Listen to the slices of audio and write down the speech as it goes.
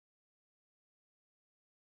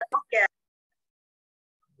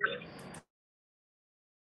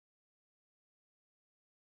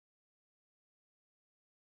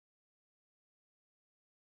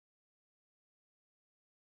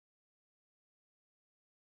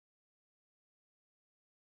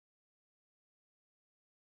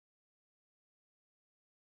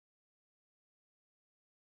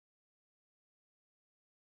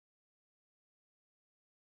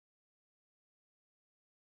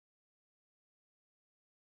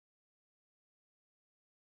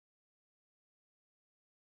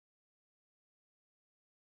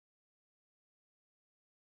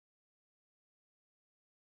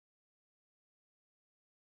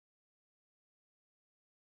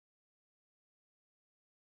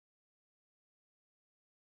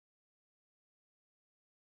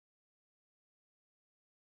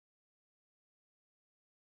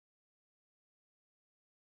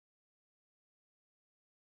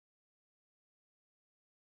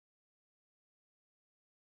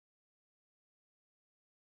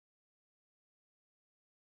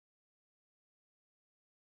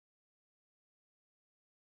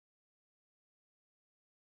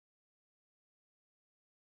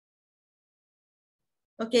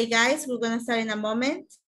Okay, guys, we're going to start in a moment.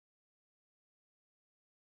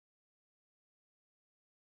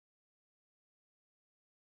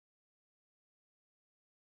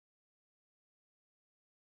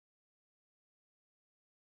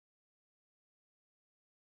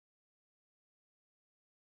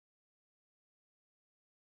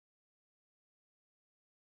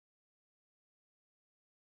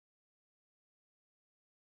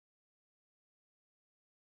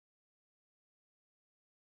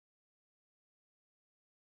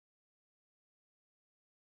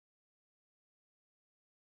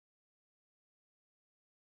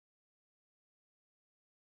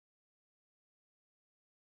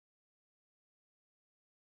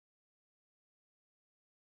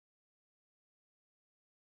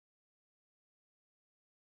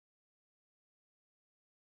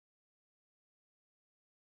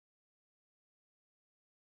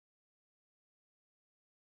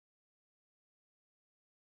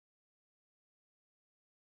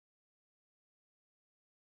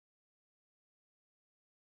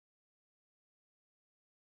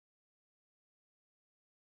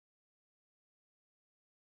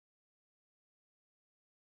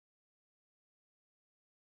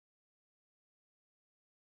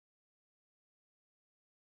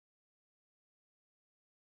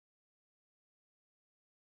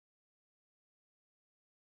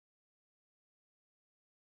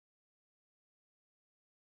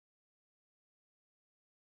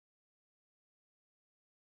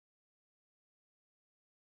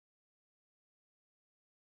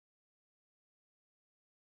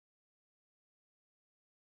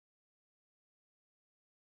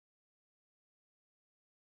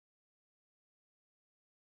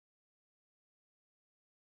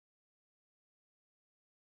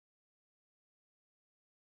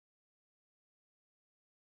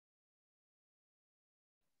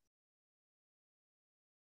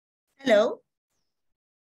 Hello.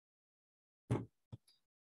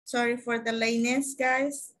 Sorry for the lateness,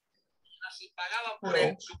 guys.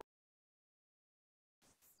 Hello.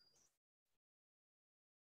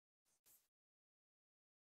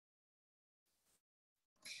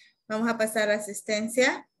 Vamos a pasar a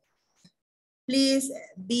asistencia. Please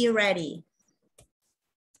be ready.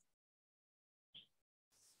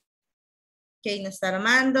 Ok, no está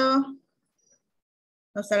Armando.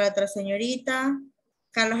 No está la otra señorita.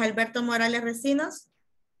 Carlos Alberto Morales Recinos.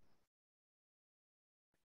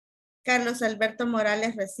 Carlos Alberto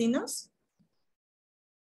Morales Recinos.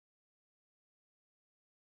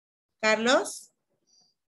 Carlos.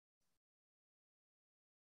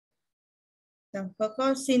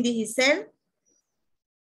 Tampoco. Cindy Giselle.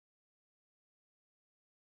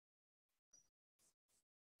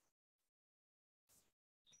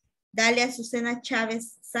 Dalia Azucena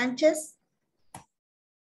Chávez Sánchez.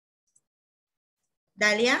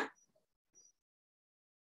 Dalia.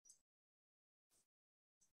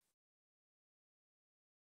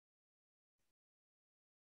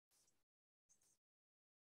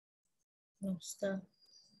 No está.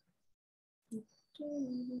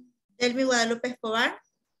 Delmi Guadalupe Escobar.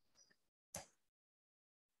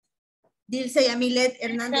 Dilce Yamilet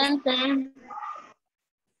Hernández. Presente.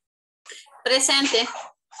 Presente.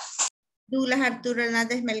 Douglas Arturo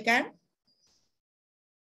Hernández Melgar.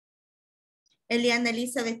 Eliana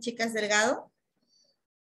Elizabeth Chicas Delgado.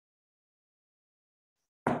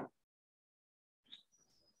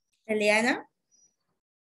 Eliana.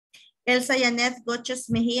 Elsa Yanet Goches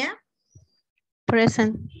Mejía.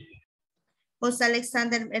 Present. José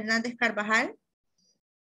Alexander Hernández Carvajal.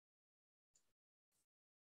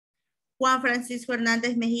 Juan Francisco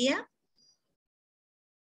Hernández Mejía.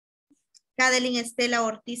 Cadelin Estela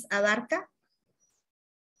Ortiz Abarca.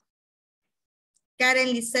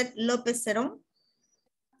 Karen Lisette López Cerón.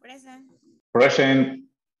 Present. Present.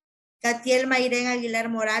 Catiel Mayrén Aguilar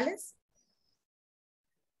Morales.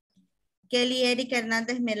 Kelly Erika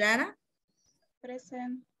Hernández Melara.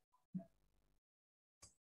 Present.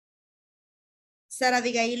 Sara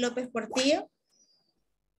Abigail López Portillo.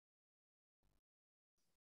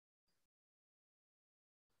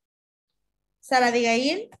 Sara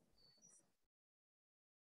Abigail.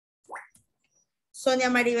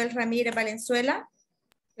 Sonia Maribel Ramírez Valenzuela.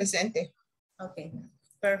 Presente. Okay,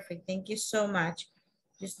 perfect. Thank you so much.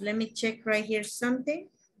 Just let me check right here something.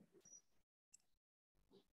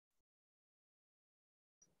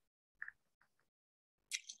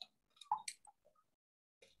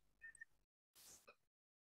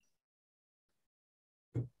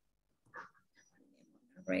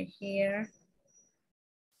 Right here.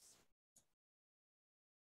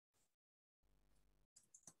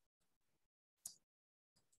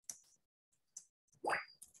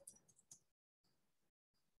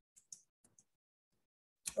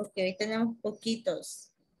 Ok, hoy tenemos poquitos,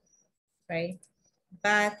 right?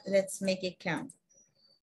 But let's make it count.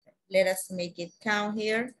 Let us make it count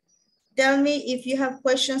here. Tell me if you have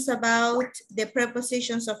questions about the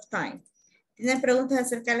prepositions of time. ¿Tienen preguntas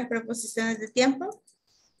acerca de las preposiciones de tiempo?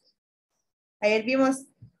 Ayer vimos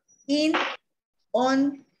in,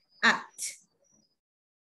 on, at.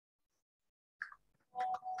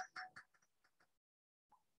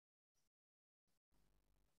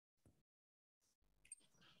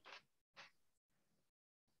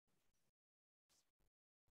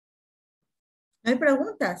 No hay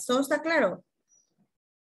preguntas, todo está claro.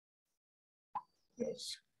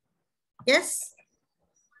 Yes.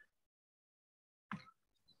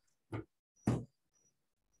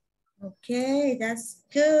 Okay, that's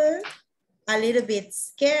good. A little bit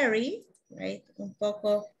scary, right? Un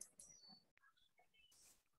poco.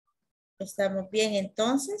 Estamos bien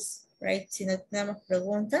entonces, right? Si no tenemos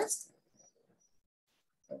preguntas.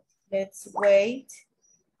 Let's wait.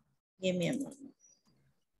 Give me a moment.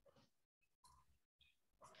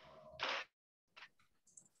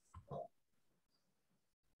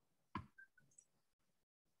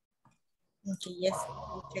 Okay, yes,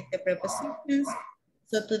 we check the prepositions.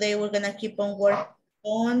 So today we're gonna keep on work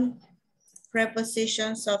on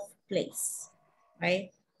prepositions of place,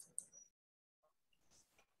 right?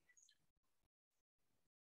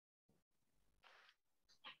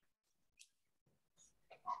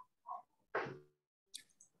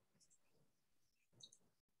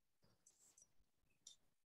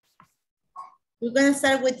 We're gonna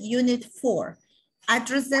start with unit 4,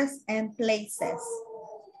 addresses and places.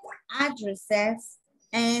 Addresses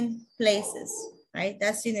and places, right?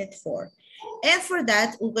 That's unit 4. And for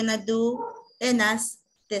that, we're gonna do and ask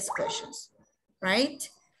these questions, right?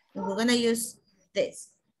 And we're gonna use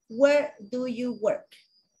this. Where do you work?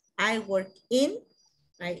 I work in,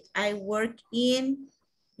 right? I work in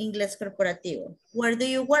Inglés Corporativo. Where do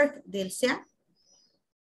you work, Dilcia?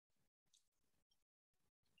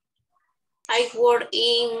 I work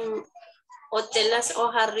in Hotel Las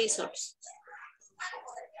Hojas Resorts.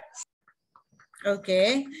 Ok,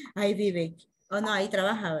 ahí vive. Oh, no, ahí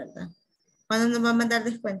trabaja, ¿verdad? ¿Cuándo nos va a mandar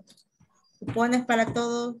descuento? ¿Cupones para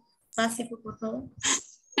todo? ¿Básico por todo?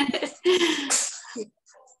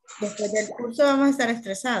 Después del curso vamos a estar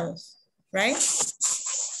estresados, right?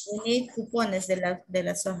 We need cupones de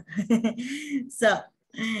las hojas. So,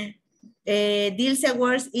 Dilcia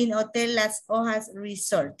works in Hotel Las Hojas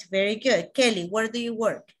Resort. Very good. Kelly, where do you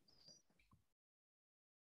work?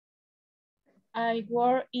 I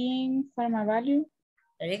work in Pharma Value.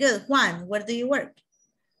 Very good. Juan, where do you work?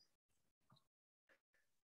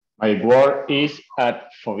 My work is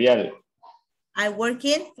at Fovial. I work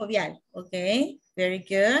in Fovial. Okay, very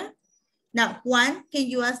good. Now, Juan, can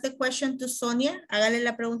you ask the question to Sonia? Hágale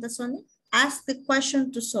la pregunta a Sonia. Ask the question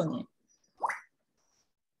to Sonia.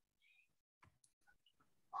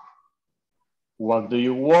 What do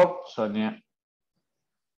you work, Sonia?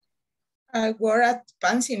 I work at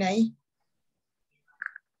Pansinay.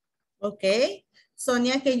 Okay.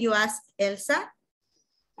 Sonia, can you ask Elsa?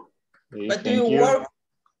 Okay, What do thank you work?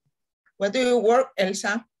 What do you work,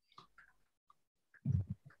 Elsa?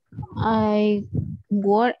 I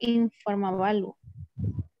work in Pharma Value.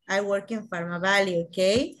 I work in Pharma Valley,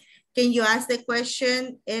 okay? Can you ask the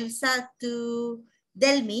question, Elsa, to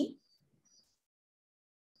Delmi?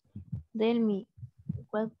 Delmi,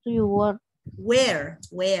 what do you work? Where?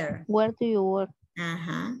 Where do you work?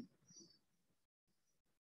 Uh-huh.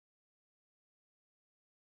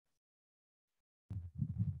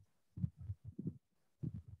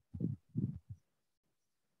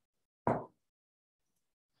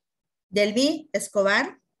 Delmi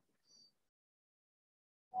Escobar.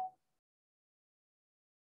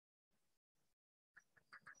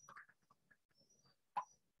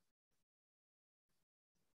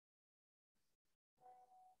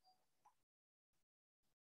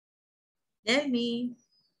 Delmi.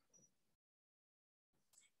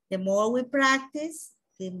 The more we practice,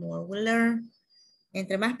 the more we learn.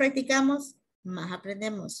 Entre más practicamos, más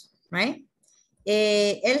aprendemos, right?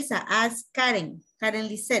 Elsa, ask Karen. Karen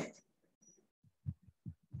Lisette.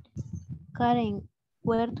 Karen,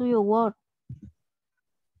 where do you work?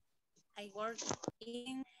 I work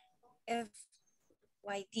in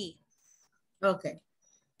FYD. Okay,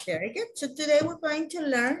 very good. So today we're going to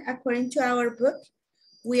learn, according to our book,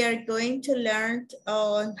 we are going to learn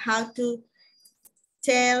on how to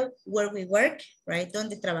tell where we work, right?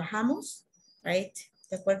 Donde trabajamos, right?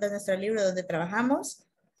 De acuerdo a nuestro libro, donde trabajamos,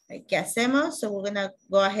 right? ¿Qué hacemos? So we're gonna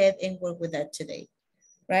go ahead and work with that today,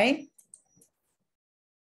 right?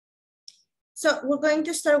 So we're going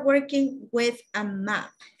to start working with a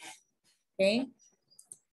map, okay?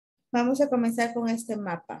 Vamos a comenzar con este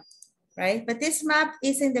mapa, right? But this map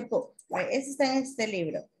is in the book, right? Este está en este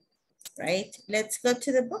libro, right? Let's go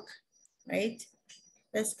to the book, right?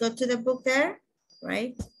 Let's go to the book there,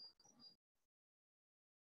 right?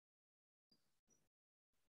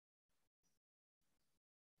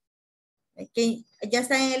 Okay. ¿Ya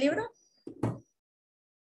está en el libro?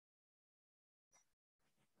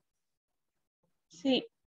 Sí.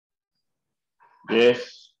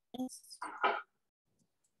 Yes.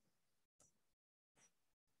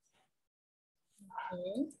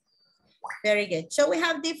 Okay. Very good. So we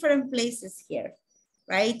have different places here,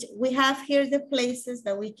 right? We have here the places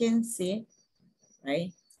that we can see,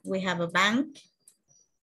 right? We have a bank,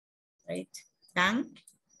 right? Bank,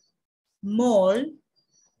 mall,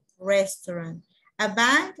 restaurant. A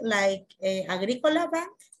bank like Agricola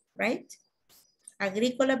Bank, right?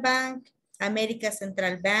 Agricola Bank, America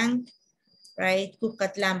Central Bank, right?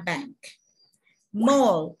 Cuscatlán Bank.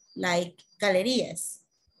 Mall like Galerías,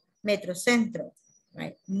 Metrocentro,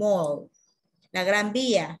 right? Mall. La Gran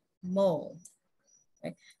Vía, mall.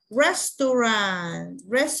 Right? Restaurant.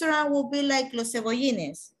 Restaurant will be like Los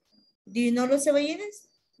Cebollines. Do you know Los Cebollines?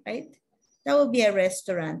 Right? That would be a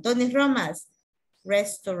restaurant. Tony Romas,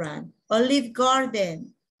 restaurant. Olive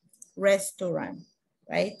Garden, restaurant,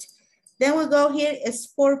 right? Then we go here,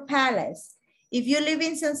 Sport Palace. If you live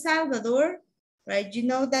in San Salvador, right, you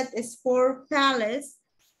know that Sport Palace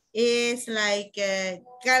is like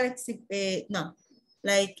Galaxy,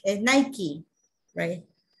 like Nike, right?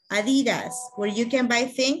 Adidas, where you can buy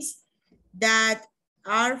things that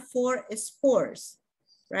are for sports,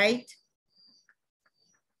 right?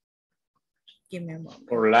 Give me a moment.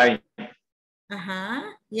 Or line.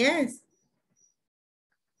 Yes.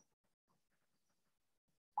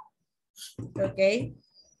 Okay.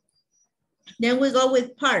 Then we go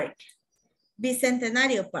with park.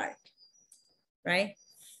 Bicentenario Park, right?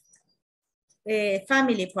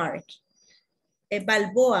 Family Park.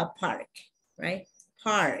 Balboa Park, right?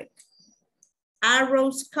 Park.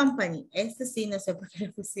 Arrows Company. Este sí, no sé por qué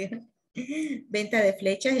le pusieron. Venta de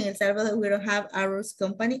flechas. En El Salvador, we don't have Arrows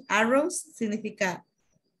Company. Arrows significa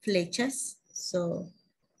flechas. So,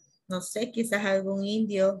 no sé, quizás algún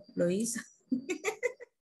indio lo hizo.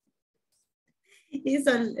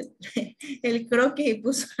 Hizo el croquis y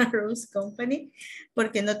puso Arrows Company,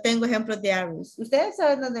 porque no tengo ejemplos de arrows. ¿Ustedes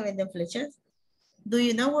saben dónde venden flechas? Do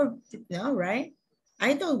you know where? No, right?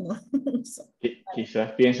 I don't know. So,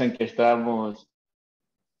 Quizás piensan que estamos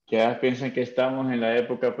en la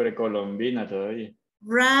época precolombina todavía.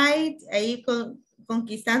 right, ahí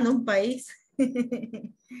conquistando un país.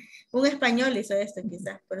 Un español hizo esto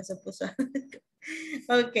quizás, por eso puso.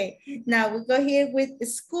 Okay, now we go here with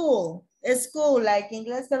school. A school like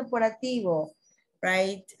Inglés Corporativo,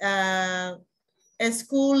 right? A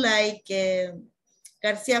school like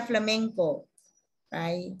García Flamenco,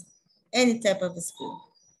 right? Any type of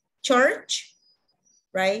school. Church,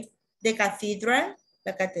 right? The cathedral,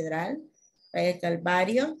 la catedral, right? El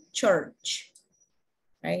Calvario, church,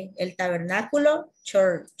 right? El tabernáculo,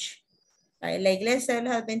 church. Right? La iglesia de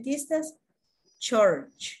los adventistas,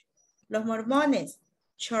 church. Los mormones,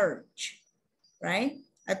 church, right?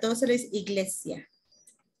 A todos se les iglesia,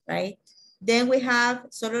 right? Then we have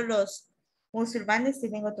solo los musulmanes,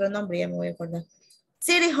 tienen otro nombre, ya me voy a acordar.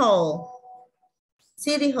 City Hall,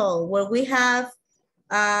 where we have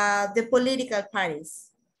the political parties,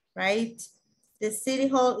 right? The City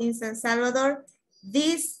Hall in San Salvador.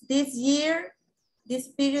 This year, this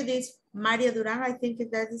period is Mario Duran, I think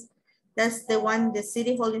that's the one, the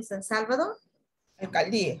City Hall in San Salvador.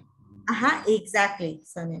 Alcaldía. Exactly,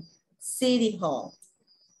 Sonia. City Hall,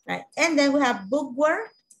 right? And then we have bookworm,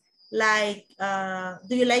 like,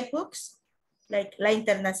 do you like books? Like La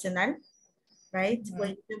Internacional, right? Where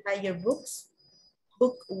you can buy your books.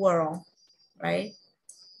 Bookworm, right?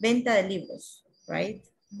 Venta de libros, right?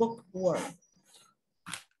 Bookworm,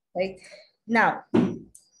 right? Now,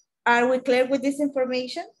 are we clear with this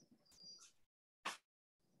information?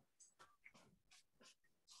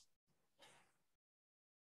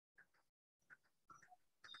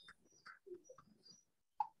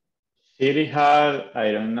 City Hall,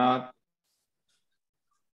 I don't know.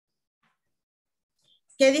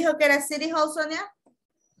 ¿Qué dijo que era City Hall, Sonia?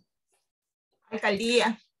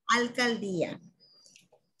 Alcaldía. Alcaldía.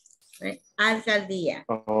 Right? Alcaldía.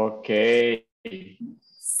 Okay.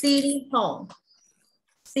 City Hall.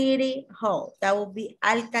 City Hall. That would be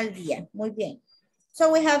alcaldía. Muy bien.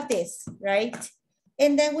 So we have this, right?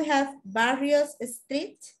 And then we have Barrios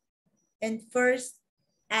Street and First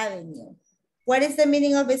Avenue. What is the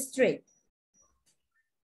meaning of a street?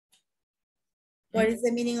 What is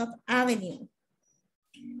the meaning of avenue?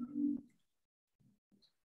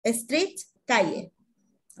 Street, calle.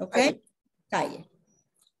 Okay? Calle.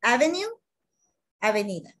 Avenue,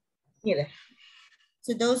 avenida. Mira.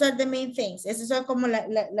 So those are the main things. Esas son como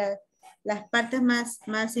las partes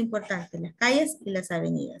más importantes, las calles y las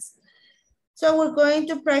avenidas. So we're going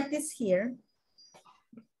to practice here.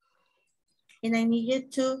 And I need you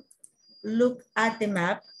to look at the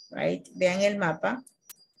map, right? Vean el mapa,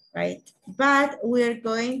 right? But we're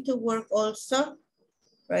going to work also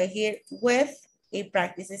right here with a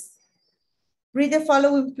practices. Read the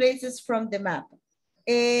following places from the map.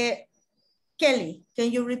 Kelly,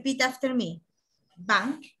 can you repeat after me?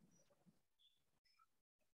 Bank.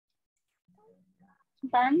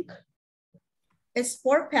 Bank,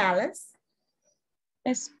 Sport Palace.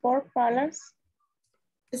 Sport Palace,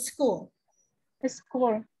 School.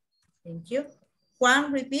 School, Thank you.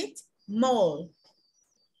 Juan, repeat. Mall.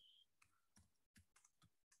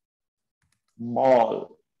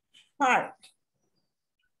 Mall. Park.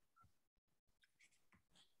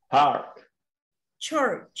 Park.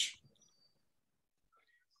 Church.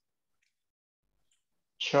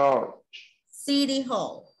 Church. City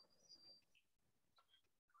Hall.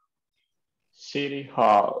 City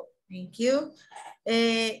Hall. Thank you.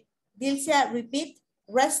 Dilcia, repeat.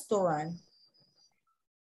 Restaurant.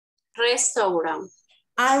 Restaurant.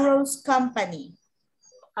 Arrows Company.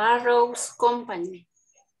 Arrows Company.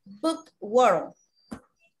 Book World.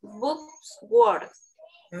 Books World.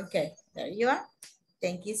 Okay, there you are.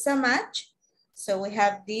 Thank you so much. So we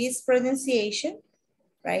have this pronunciation,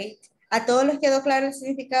 right? ¿A todos les quedó claro el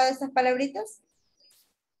significado de estas palabritas?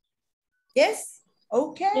 Yes?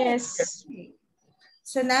 Okay. yes,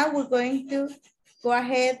 So now we're going to go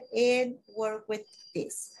ahead and work with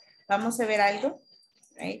this. Vamos a ver algo,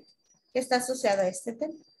 right? Que está asociado a este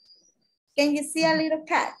tema. Can you see a little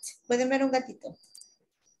cat? ¿Pueden ver un gatito?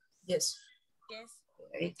 Yes. Yes.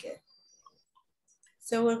 Very good.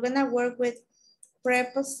 So we're gonna work with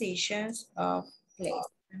prepositions of place.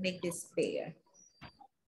 Make this bigger.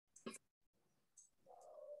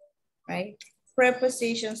 Right?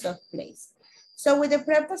 Prepositions of place. So with the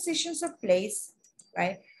prepositions of place,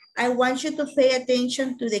 right? I want you to pay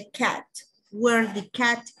attention to the cat, where the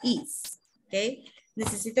cat is, okay?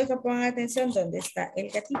 Necesito que pongan atención dónde está el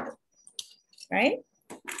gatito, right?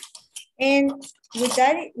 And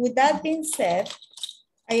with that being said,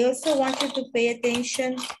 I also want you to pay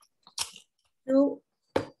attention to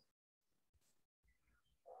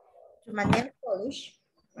my nail polish,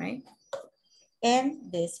 right?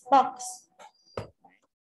 And this box.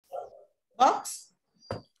 Box,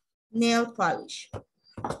 nail polish,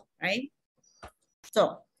 right?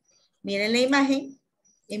 So, miren la imagen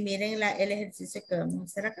y miren el ejercicio que vamos a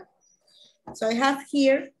hacer acá. So I have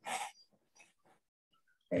here,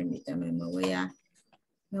 permítame, me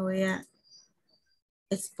voy a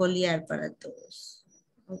exfoliar para todos.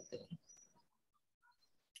 Okay.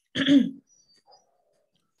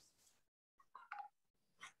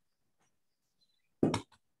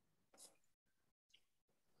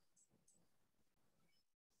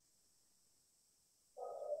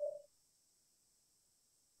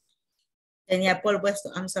 Tenía polvo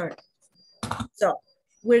esto, I'm sorry. So,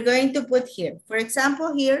 we're going to put here. For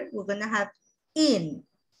example, here, we're going to have in,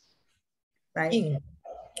 right? In.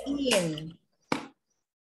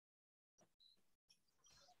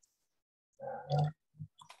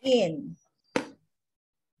 In,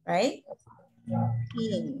 right?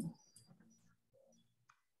 In.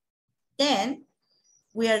 Then,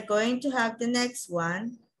 we are going to have the next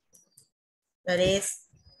one, that is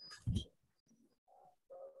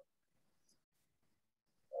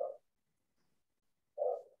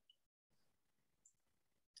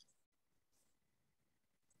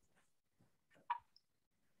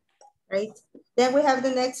right? Then we have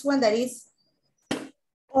the next one that is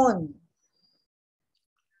on.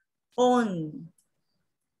 On.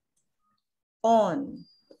 On.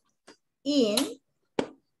 In.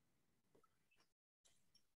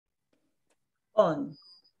 On.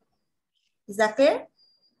 Is that clear?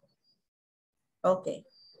 Okay.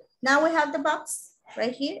 Now we have the box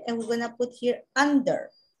right here, and we're gonna put here under.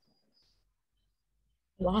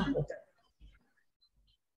 Wow.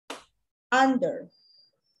 Under.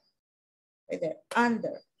 Right there,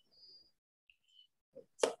 under.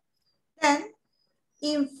 Then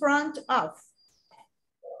in front of.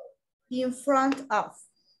 In front of.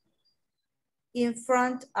 In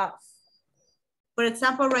front of. For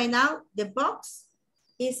example, right now, the box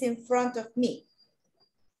is in front of me.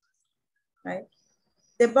 Right?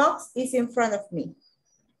 The box is in front of me.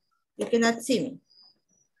 You cannot see me.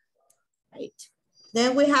 Right?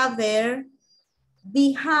 Then we have there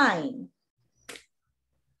behind.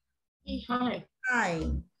 Behind.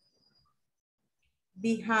 Behind.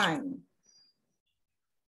 Behind.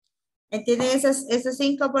 ¿Entienden esos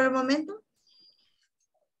 5 por el momento?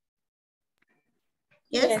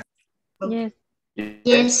 Yes? Yes.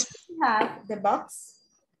 Yes. We have the box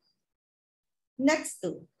next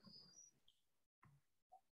to.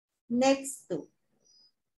 Next to.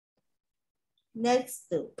 Next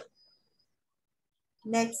to.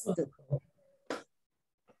 Next to.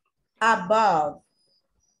 Above.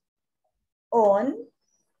 On.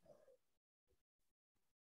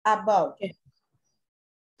 Above. Okay.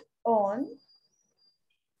 On.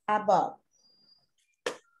 Above.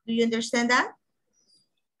 Do you understand that?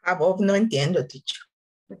 Above no entiendo, teacher.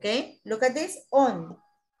 Okay, look at this. On.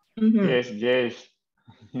 Mhm. Yes, yes.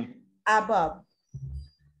 Above.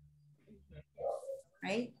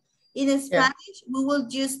 Right? In Spanish, we will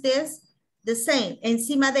use this the same,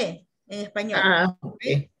 encima de, en español. Ah,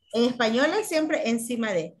 okay. En español es siempre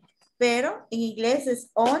encima de, pero en inglés es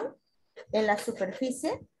on, en la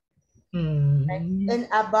superficie, right? And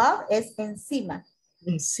above es encima.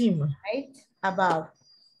 Encima. Right? Above.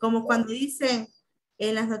 Como cuando dicen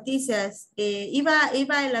en las noticias, iba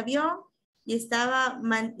el avión y estaba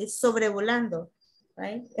sobrevolando,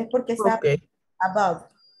 right? Es porque está above,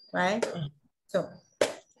 right? So,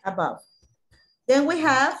 above. Then we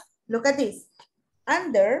have, look at this,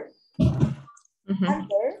 under,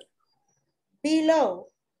 under, below,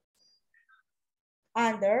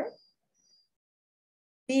 under,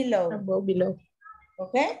 below. Above, below.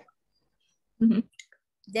 Okay?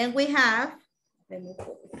 Then we have, let me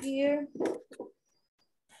put it here.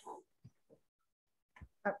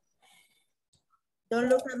 Don't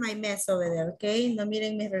look at my mess over there, okay? No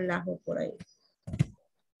miren mi relajo por ahí.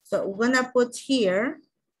 So we're gonna put here,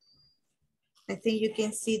 I think you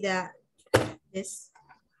can see that, this,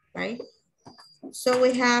 right? So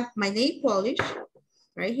we have my nail polish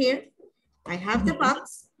right here. I have the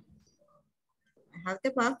box. I have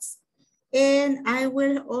the box. And I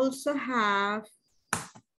will also have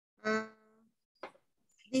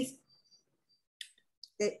this,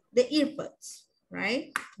 the earbuds,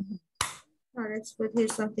 right? Now let's put here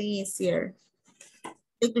something easier.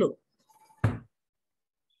 The glue.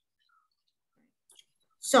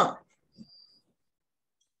 So,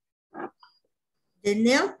 the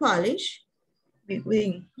nail polish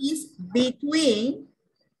is between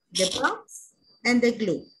the box and the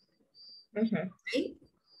glue. Right?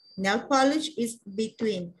 Nail polish is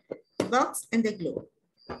between the box and the glue.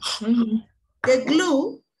 The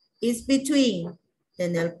glue is between the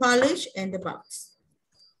nail polish and the box.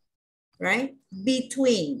 Right?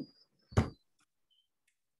 Between.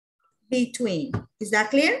 Between. Is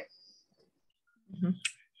that clear?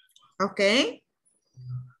 Okay.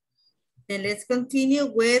 Then let's continue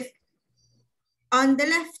with on the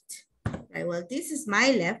left. Right, well, this is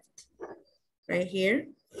my left, right here.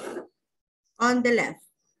 On the left.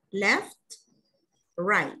 Left,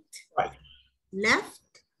 right. Right.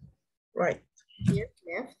 Left, right. Here,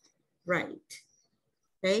 left, right.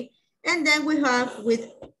 Okay. And then we have with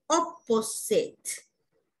opposite.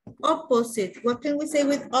 Opposite. What can we say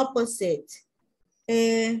with opposite?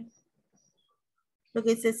 Look,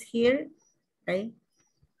 it says here, right?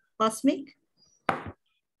 Cosmic,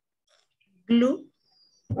 glue,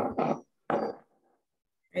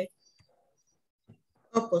 right?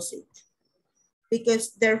 Opposite.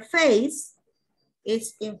 Because their face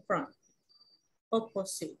is in front.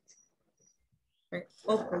 Opposite. Right?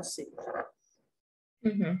 Opposite.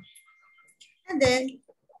 And then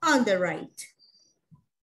on the right.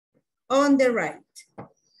 On the right.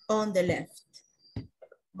 On the left.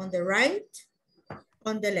 On the right.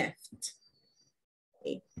 On the left.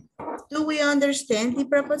 Okay. Do we understand the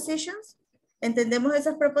prepositions? ¿Entendemos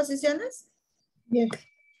esas preposiciones? Yes.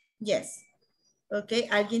 Yes. Okay,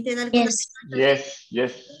 ¿alguien tiene alguna? Yes,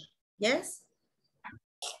 yes. Yes.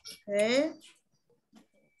 Okay.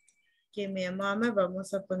 Give me a moment.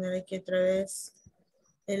 Vamos a poner aquí otra vez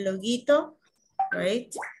el loguito.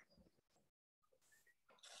 Right.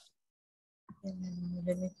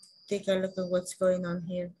 Let me take a look at what's going on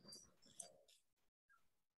here.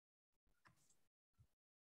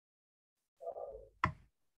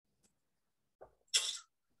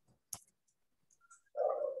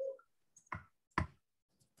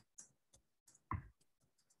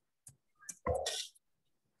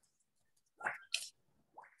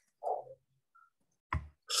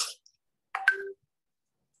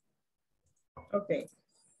 Okay.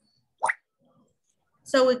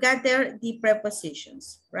 So we got there the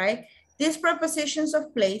prepositions, right? These prepositions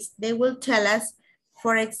of place, they will tell us,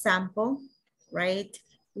 for example, right,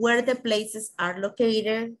 where the places are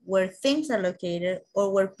located, where things are located,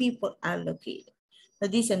 or where people are located. Nos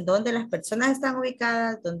dicen dónde las personas están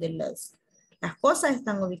ubicadas, dónde las cosas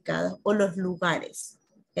están ubicadas, o los lugares.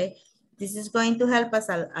 Okay? This is going to help us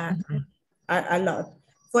a lot.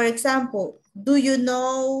 For example, do you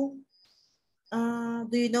know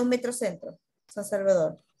Metrocentro, San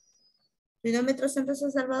Salvador? Do you know Metrocentro,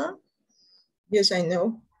 San Salvador? Yes, I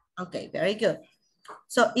know. Okay, very good.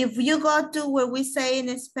 So if you go to where we say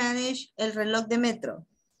in Spanish, el reloj de metro.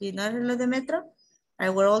 Do you know el reloj de metro? Right,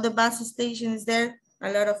 where all the bus stations there, a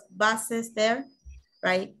lot of buses there,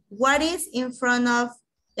 right? What is in front of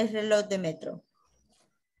el reloj de metro?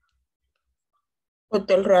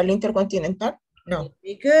 Hotel Real Intercontinental? No.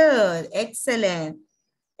 Very good, excellent.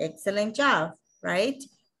 Excellent job, right?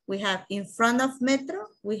 We have in front of metro,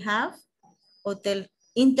 we have Hotel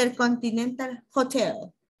Intercontinental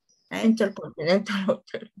Hotel. Right? Intercontinental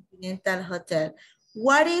Hotel. Intercontinental Hotel.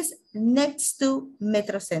 What is next to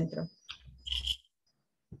Metrocentro?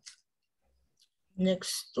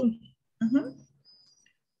 Next to.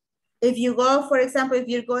 If you go, for example, if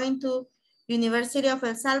you're going to University of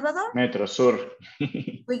El Salvador, Metro Sur.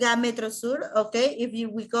 we got Metro Sur, okay. If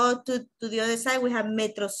we go to the other side, we have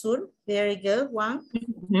Metro Sur, very good, one.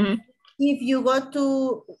 If you go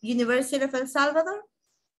to University of El Salvador,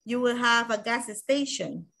 you will have a gas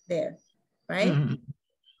station there, right?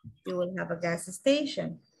 You will have a gas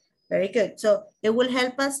station. Very good. So it will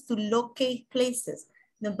help us to locate places.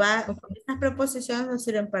 Estas preposiciones nos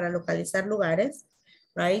sirven para localizar lugares,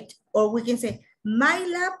 right? Or we can say, my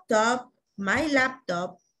laptop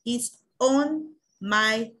is on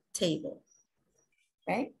my table.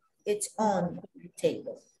 Okay? It's on the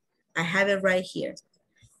table. I have it right here.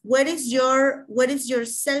 What is your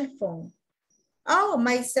cell phone? Oh,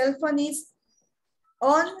 my cell phone is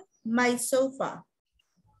on my sofa.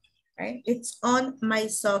 Right? It's on my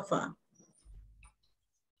sofa.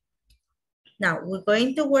 Now, we're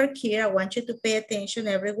going to work here. I want you to pay attention,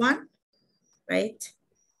 everyone. Right?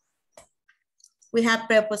 We have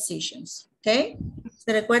prepositions. Okay?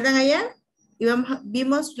 ¿Se recuerdan ayer?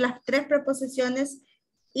 Vimos las tres preposiciones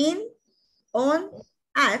in, on,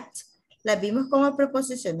 at. Las vimos como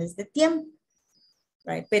preposiciones de tiempo.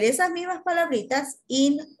 Right? Pero esas mismas palabritas,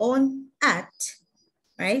 in, on, at,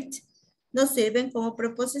 right, nos sirven como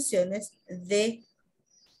preposiciones de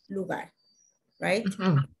lugar, right?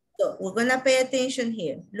 So we're going to pay attention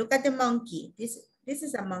here. Look at the monkey. This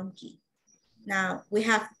is a monkey. Now we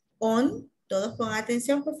have on. Todos con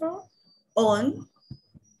atención, por favor. On.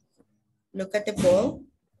 Look at the ball.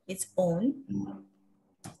 It's on.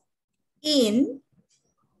 In.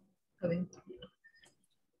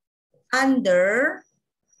 Under.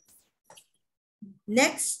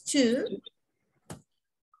 Next to.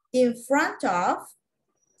 In front of.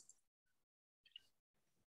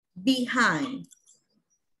 Behind.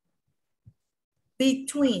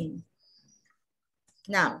 Between.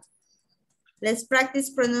 Now, let's practice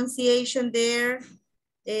pronunciation there.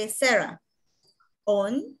 Sarah.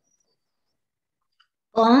 On.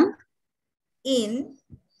 On. In.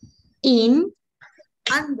 In.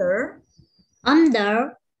 Under.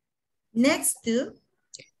 Under. Next to.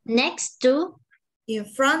 Next to. In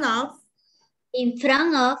front of. In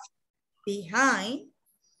front of. Behind.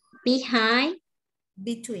 Behind.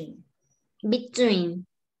 Between. Between.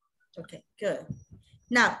 Okay, good.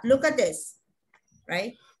 Now, look at this,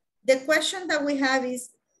 right? The question that we have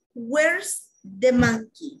is, where's the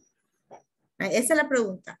monkey? Right, esa es la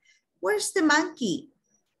pregunta. Where's the monkey?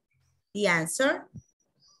 The answer,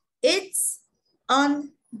 it's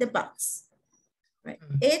on the box. Right?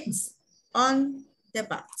 It's on the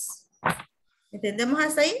box. ¿Entendemos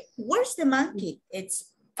hasta ahí? Where's the monkey?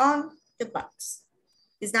 It's on the box.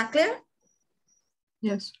 Is that clear?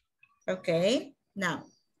 Yes. Okay, now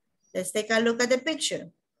let's take a look at the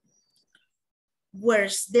picture.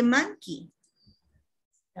 Where's the monkey?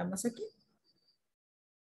 Vamos aquí.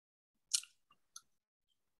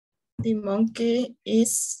 The monkey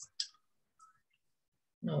is,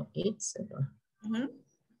 no, it's,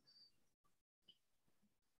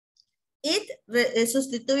 It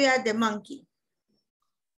sustituye a the monkey.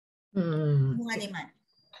 Un animal.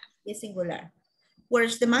 Es singular.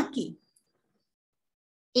 Where's the monkey?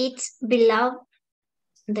 It's below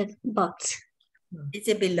the box. Is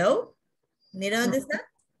it below? Mira dónde está.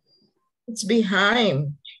 it's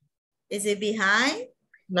behind. Is it behind?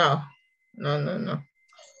 No.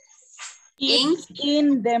 It's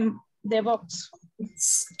in the box.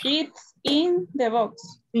 It's It's in the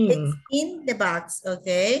box. It's in the box,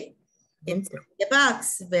 okay. It's in the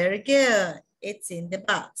box, very good. It's in the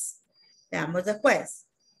box. Veamos después.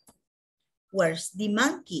 Where's the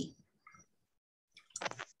monkey?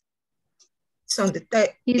 It's on the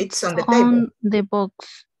table. It's on the on table. the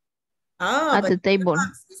box. Oh, At but the table.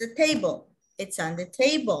 It's a table. It's on the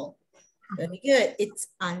table. Very good. It's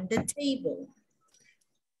on the table.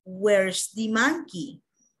 Where's the monkey?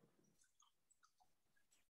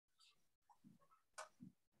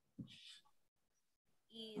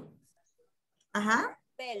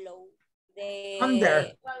 Below the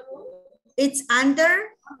Under. It's under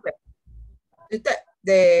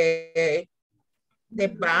The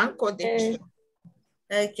bank or the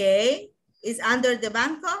okay. It's under the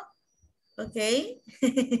banco. Okay.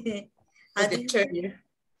 or the chair.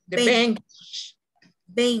 The Bench. bench.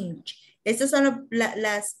 Bench. Estas son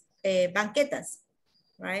las banquetas,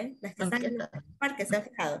 right? Las que están en los Banqueta. parques, ¿se han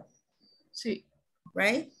fijado? Sí.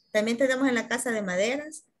 Right? También tenemos en la casa de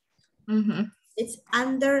maderas. It's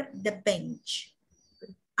under the bench.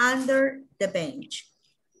 Under the bench.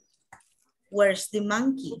 Where's the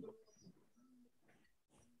monkey?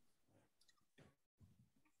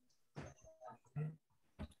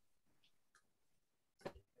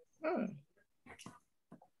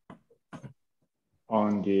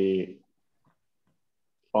 On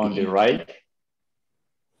the right.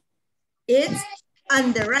 It's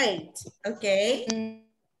on the right. Okay.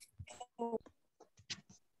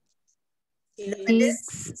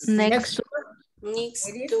 It's next to next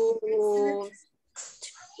It is to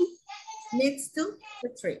next to the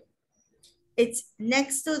tree. It's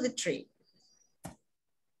next to the tree.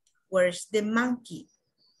 Where's the monkey?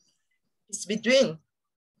 It's between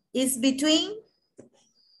It's between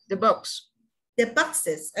the box. the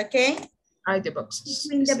boxes, okay? The boxes.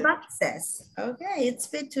 Between the boxes. Okay, it's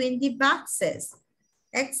between the boxes.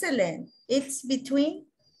 Excellent. It's between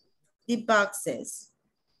the boxes,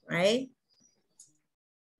 right?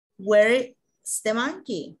 Where's the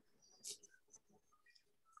monkey?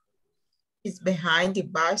 It's behind the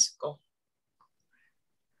bicycle.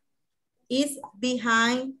 It's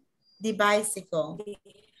behind the bicycle.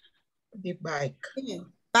 The bike.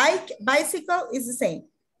 Bicycle is the same.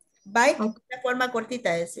 Bike Okay. es la forma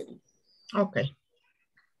cortita de decirlo. Okay.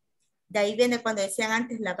 De ahí viene cuando decían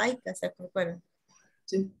antes la bike, ¿se acuerdan?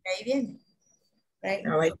 Sí. De ahí viene. Right?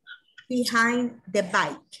 All right. Behind the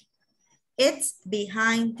bike. It's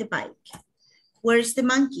behind the bike. Where's the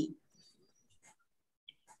monkey?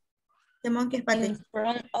 The monkey is in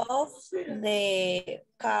front of the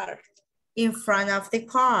car. in front of the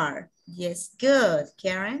car. Yes, good,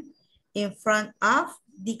 Karen. In front of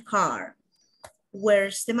the car.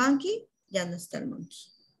 Where's the monkey? Ya no está el monkey.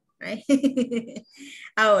 Right?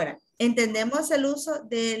 Ahora, ¿entendemos el uso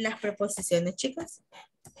de las preposiciones, chicos?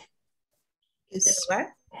 ¿De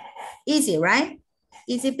lugar? Easy, right?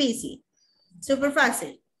 Easy peasy. Super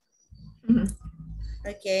fácil.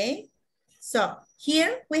 Okay. So,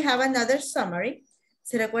 here we have another summary.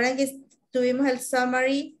 ¿Se recuerdan que tuvimos el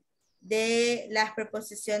summary de las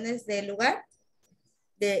preposiciones de lugar?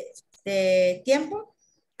 De tiempo.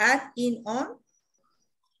 At, in, on.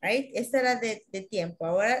 Right? Esta era de tiempo.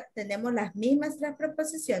 Ahora tenemos las mismas tres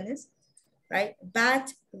preposiciones. Right?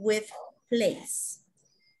 But with place.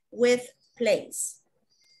 With place.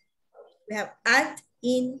 We have at,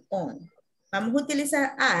 in, on. Vamos a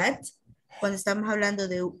utilizar at cuando estamos hablando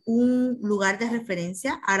de un lugar de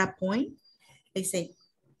referencia, at a point. They say,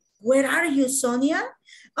 where are you, Sonia?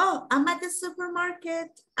 Oh, I'm at the supermarket.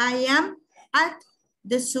 I am at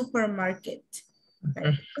the supermarket.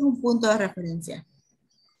 Right? Es un punto de referencia.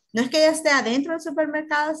 No es que ella esté adentro del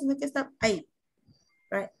supermercado, sino que está ahí.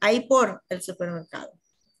 Right? Ahí por el supermercado.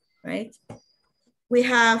 Right? We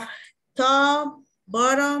have top,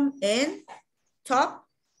 bottom, and top,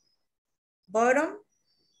 bottom,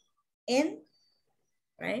 and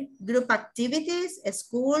right? Group activities,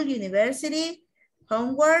 school, university,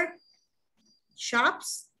 homework,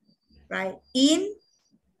 shops, right? In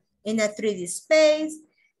a 3D space,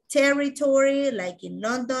 territory, like in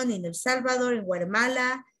London, in El Salvador, in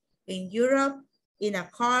Guatemala, in Europe, in a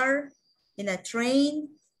car, in a train,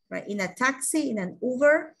 right? In a taxi, in an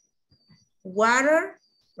Uber, water,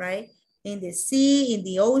 right? In the sea, in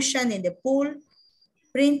the ocean, in the pool,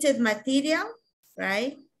 printed material,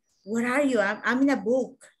 right? Where are you? I'm in a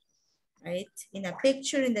book, right? In a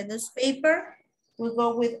picture, in the newspaper, we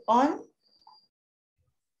go with on,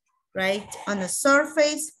 right? On the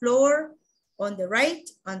surface, floor, on the right,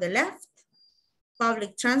 on the left,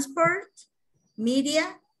 public transport,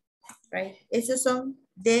 media, right? Esos son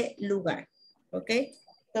de lugar, ¿ok?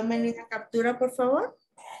 Tomen una captura, por favor.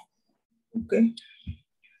 Okay.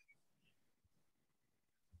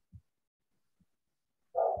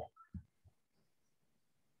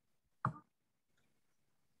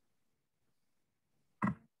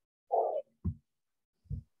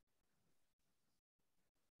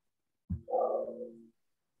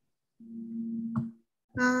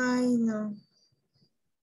 Ay, no.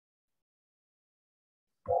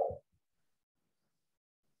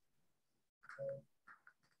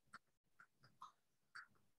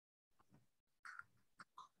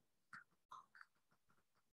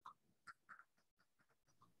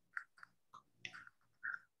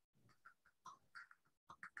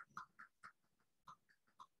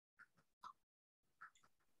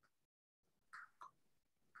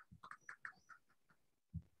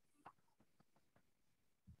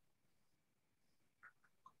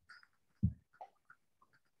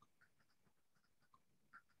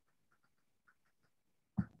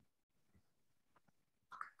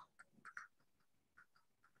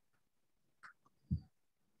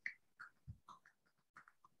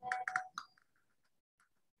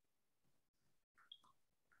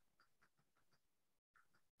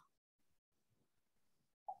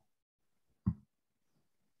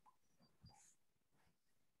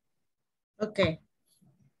 Okay.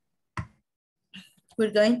 We're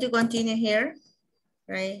going to continue here,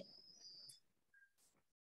 right?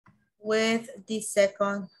 With the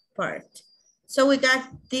second part. So we got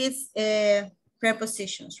these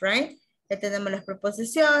prepositions, right? Ya tenemos las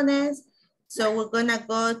preposiciones. So we're gonna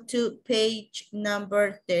go to page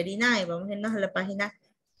number 39. Vamos a irnos a la página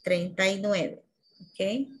 39.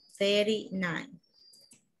 Okay, 39.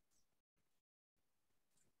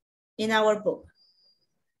 In our book.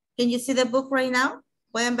 Can you see the book right now?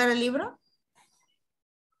 ¿Pueden ver el libro?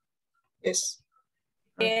 Yes.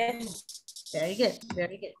 Yes. Very good,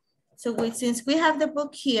 very good. So since we have the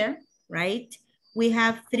book here, right? We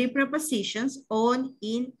have three prepositions, on,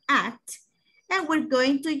 in, at, and we're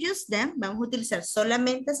going to use them. Vamos a utilizar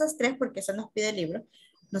solamente esas tres porque eso nos pide el libro.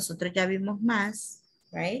 Nosotros ya vimos más,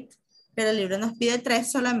 right? Pero el libro nos pide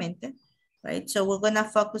tres solamente, right? So we're going to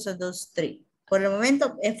focus on those three. Por el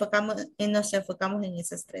momento nos enfocamos en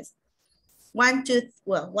esas tres. 1,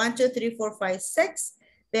 2, 3, 4, 5, 6.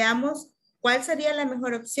 Veamos cuál sería la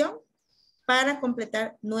mejor opción para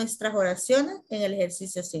completar nuestras oraciones en el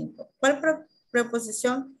ejercicio 5. ¿Cuál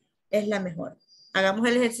preposición es la mejor? Hagamos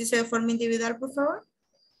el ejercicio de forma individual, por favor.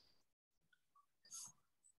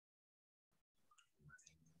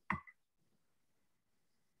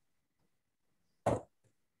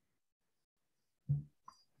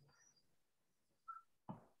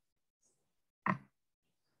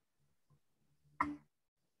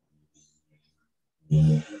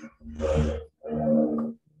 Just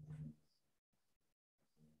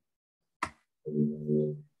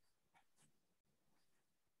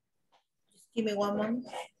give me one moment.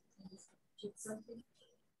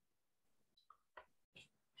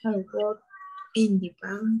 I work in the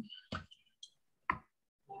bank.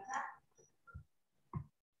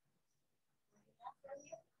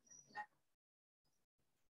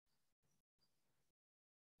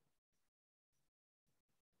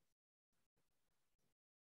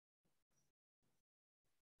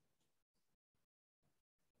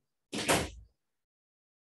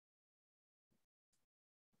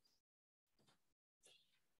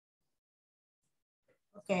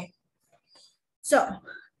 Okay. So,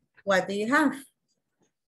 what do you have?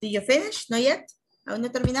 Do you finish? Not yet? ¿Aún no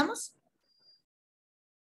terminamos?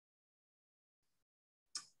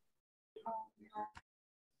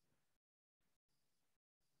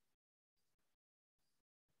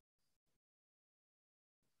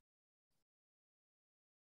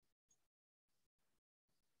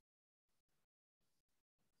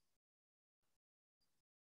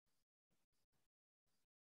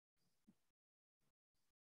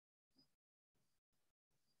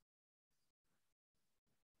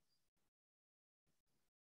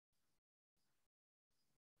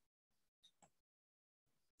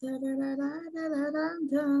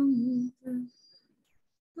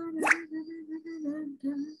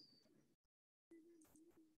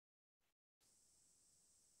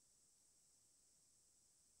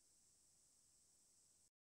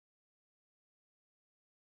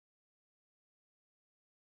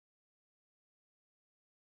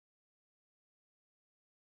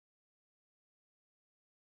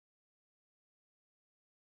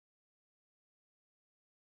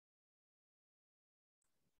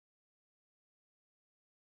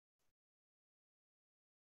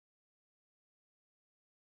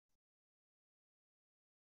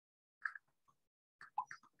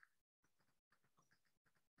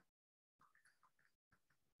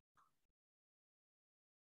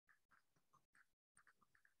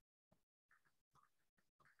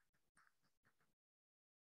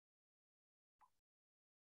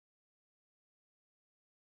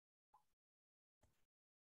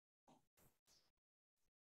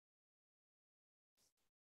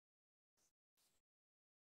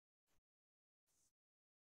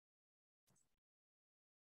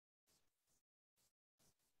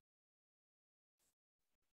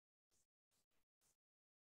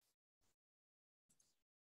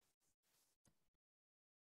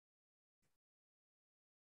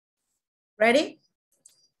 Ready?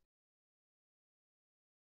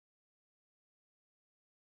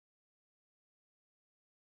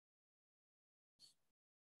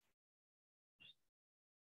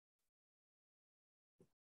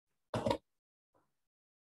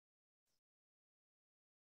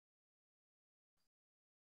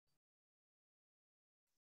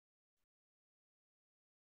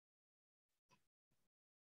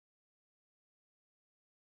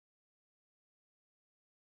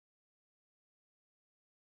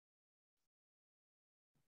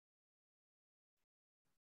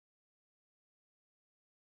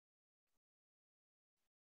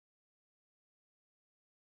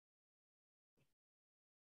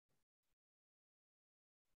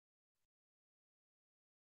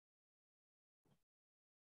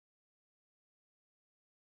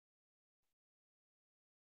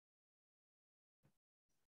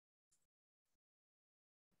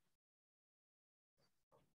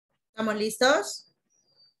 ¿Estamos listos?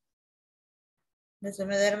 No se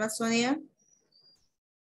me duerma, Sonia.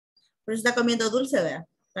 Pero está comiendo dulce, vea,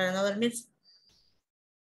 para no dormirse.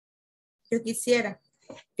 Yo quisiera.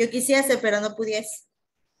 Yo quisiese, pero no pudiese.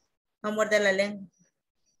 No muerde la lengua.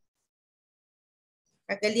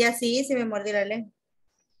 Aquel día sí me mordí la lengua.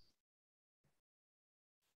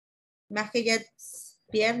 Más que ya es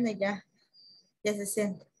viernes, ya se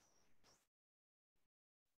siente.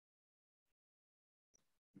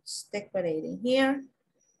 Just decorating here.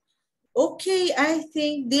 Okay, I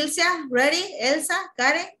think, Dilcia, ready? Elsa,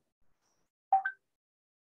 Karen?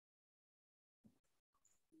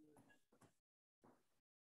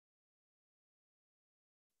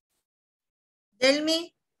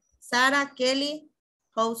 Delmi, Sara, Kelly,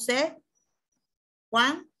 Jose,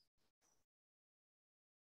 Juan.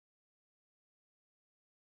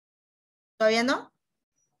 ¿Todavía no?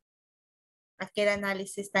 Aquel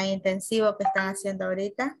análisis tan intensivo que están haciendo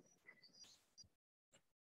ahorita.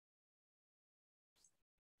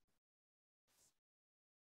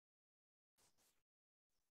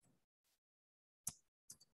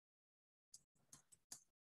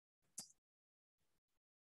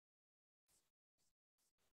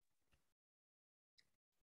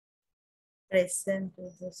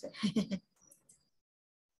 Presente, José.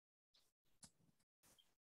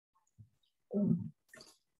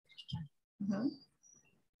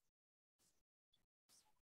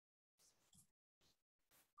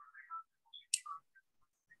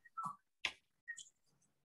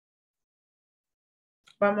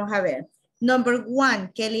 Vamos a ver. Number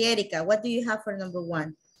 1, Kelly Erika, what do you have for number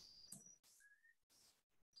 1?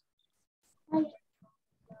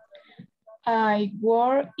 I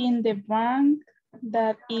work in the bank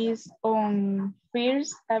that is on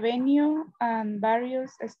First Avenue and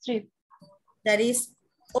various street. That is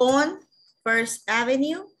on First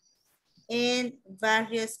Avenue and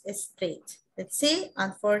various street. Let's see,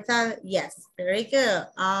 on 4th Avenue. Yes, very good.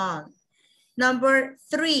 Number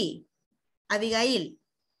 3, Abigail.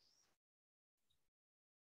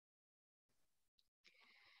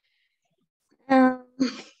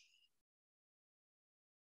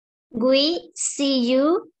 We see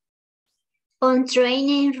you on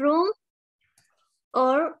training room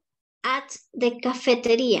or at the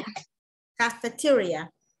cafeteria. Cafeteria.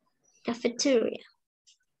 Cafeteria.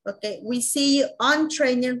 Okay, we see you on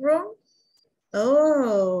training room.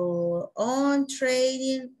 Oh, on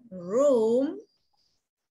training room,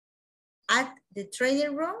 at the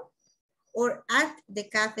training room, or at the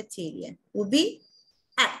cafeteria. Will be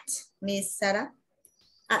at, Miss Sarah.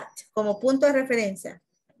 At, como punto de referencia.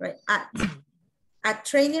 Right, at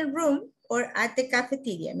training room or at the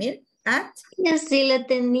cafeteria. Miren, at. Yo sí lo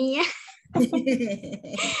tenía,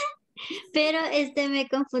 pero me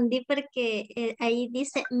confundí porque ahí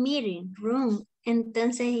dice meeting room,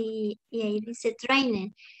 entonces y ahí dice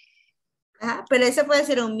training. Ajá, pero eso puede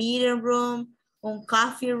ser un meeting room, un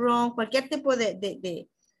coffee room, cualquier tipo de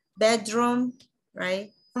bedroom,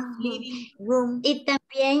 right? Ajá. Living room. Y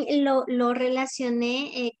también lo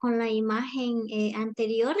relacioné con la imagen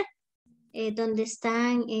anterior, donde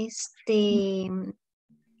están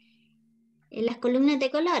las columnas de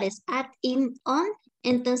colores, at, in, on.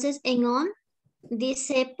 Entonces en on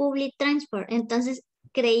dice public transport. Entonces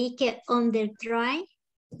creí que on the train.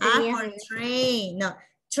 Por train. No,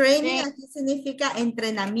 training aquí significa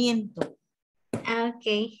entrenamiento. Ok.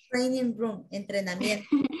 Training room, entrenamiento.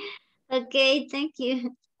 Ok, thank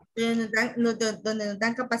you. Donde nos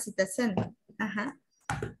dan capacitación. Ajá.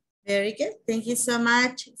 Very good. Thank you so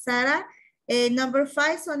much, Sarah. Number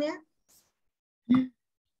 5, Sonia.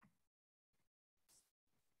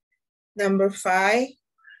 Number 5.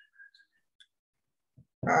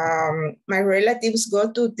 My relatives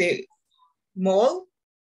go to the mall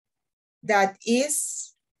that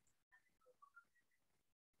is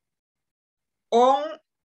on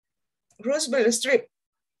Roosevelt Street.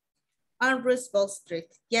 On Roosevelt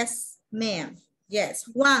Street. Yes, ma'am. Yes.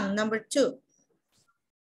 Juan, number 2.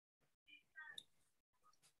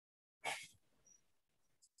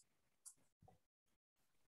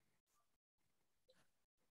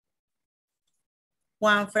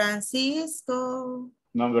 Juan Francisco.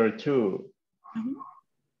 Number 2.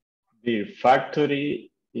 The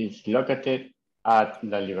factory is located at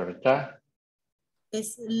La Libertad.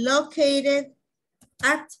 Is located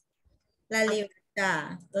at La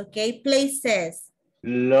Libertad. Okay, places.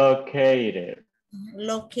 Located.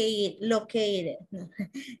 Located.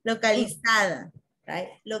 Localizada, right?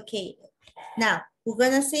 Located. Now, we're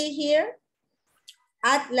gonna see here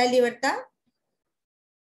at La Libertad.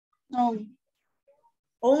 No.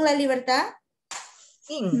 On La Libertad.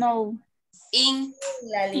 No. In.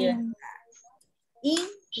 La Libertad. In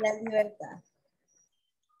La Libertad.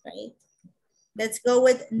 Right? Let's go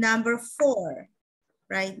with number 4.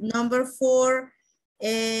 Right? Number 4,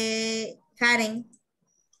 Karen.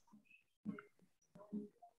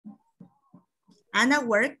 Anna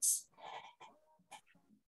works.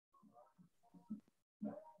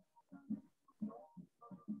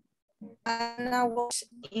 Anna works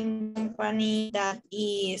in a company that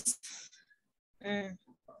is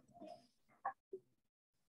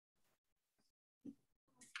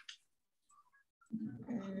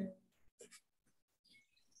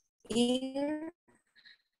in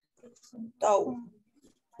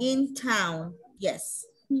town. Yes.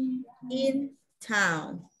 In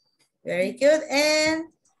town. Very good.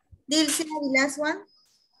 And Dilcia, the last one.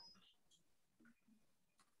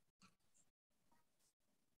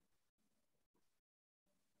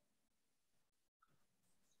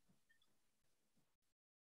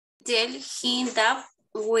 Tell him that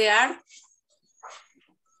we are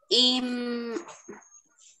in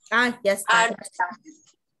Ya está.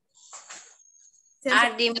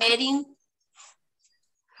 at the meeting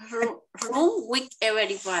room with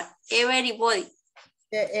everybody. Everybody.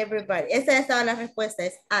 Esa es toda la respuesta,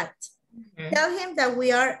 es at. Tell him that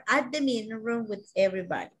we are at the meeting room with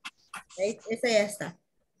everybody. Right? Esa ya está.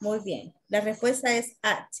 Muy bien. La respuesta es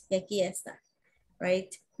at, y aquí ya está.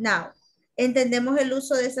 Right? Now, ¿entendemos el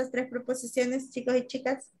uso de esas 3 preposiciones, chicos y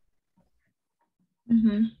chicas?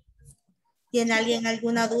 ¿Tiene alguien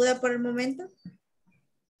alguna duda por el momento?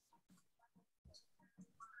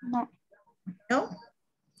 No. ¿No?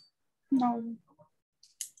 No.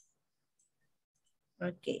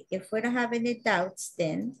 Okay, if we don't have any doubts,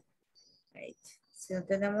 then, right, si no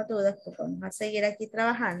tenemos dudas, pues vamos a seguir aquí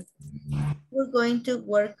trabajando. We're going to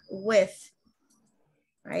work with,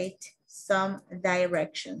 right, some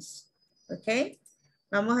directions, okay?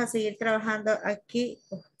 Vamos a seguir trabajando aquí,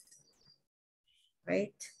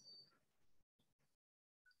 right?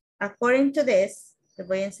 According to this, les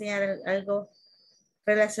voy a enseñar algo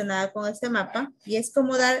relacionado con este mapa, y es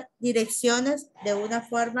como dar direcciones de una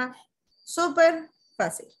forma súper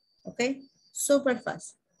fácil, ¿ok? Súper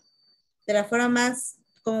fácil. De la forma más,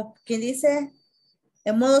 como quien dice,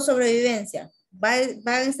 en modo sobrevivencia. Van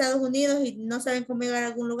a Estados Unidos y no saben cómo llegar a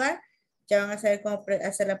algún lugar, ya van a saber cómo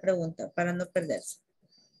hacer la pregunta para no perderse.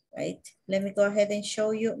 Right? Let me go ahead and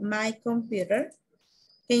show you my computer.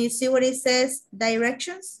 Can you see what it says?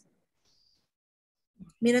 Directions.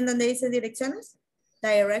 ¿Miren dónde dice direcciones?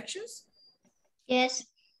 Directions. Yes.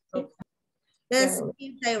 Okay. Let's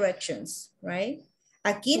give directions, right?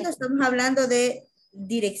 Aquí no estamos hablando de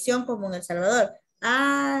dirección como en El Salvador.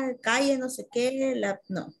 Ah, calle, no sé qué,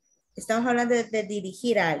 no. Estamos hablando de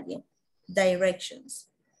dirigir a alguien. Directions.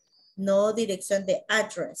 No dirección de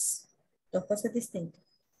address. Dos cosas distintas.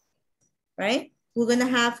 Right? We're going to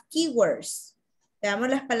have keywords. Veamos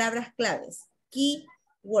las palabras claves.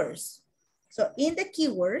 Keywords. So in the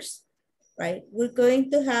keywords, right, we're going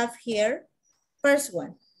to have here, first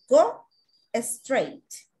one, go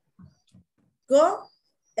straight. Go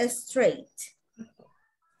straight.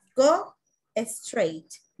 Go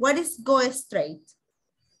straight. What is go straight?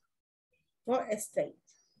 Go straight.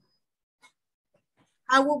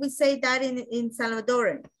 How would we say that in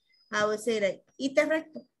Salvadoran? I would say that, ite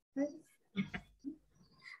recto.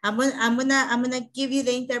 I'm gonna give you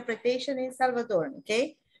the interpretation in Salvadoran,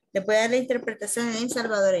 okay? Le voy a dar la interpretación en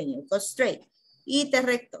salvadoreño. Go straight. Ite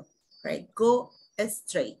recto. Right. Go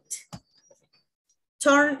straight.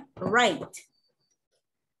 Turn right.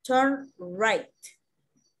 Turn right.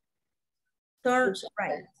 Turn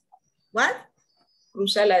right. What?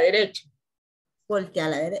 Cruza a la derecha. Voltea a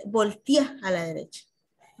la derecha. Voltea a la derecha.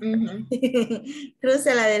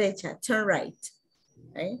 Cruza a la derecha. Turn right.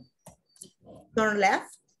 Right? Turn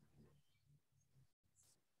left.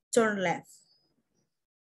 Turn left.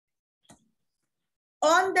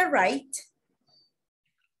 On the right.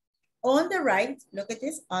 On the right. Look at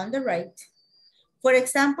this. On the right. For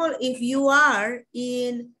example, if you are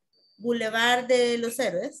in Boulevard de los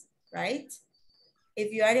Héroes, right?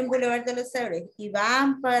 If you are in Boulevard de los Héroes y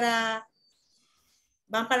van para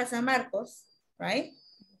San Marcos, right?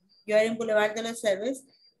 You are in Boulevard de los Héroes,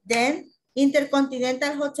 then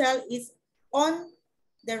Intercontinental Hotel is on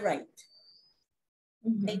the right.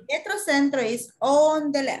 El Metro Centro is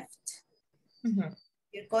on the left.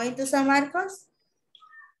 You're going to San Marcos,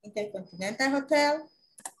 Intercontinental Hotel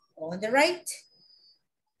on the right,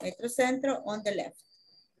 Metro Centro on the left,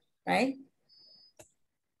 right?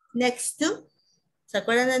 Next to, ¿se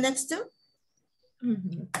acuerdan de next to?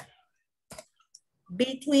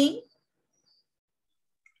 Between,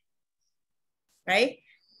 right?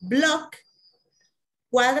 Block,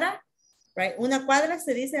 cuadra, right? Una cuadra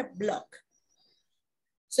se dice block.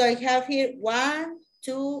 So I have here 1,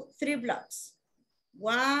 2, 3 blocks.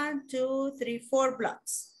 1, 2, 3, 4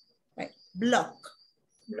 blocks. Right? Block.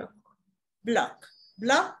 Block. Block.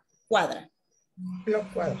 Block, cuadra.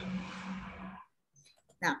 Block cuadra.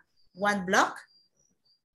 Now, 1 block.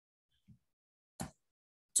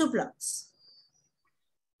 2 blocks.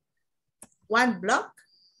 1 block.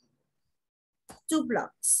 2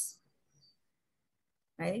 blocks.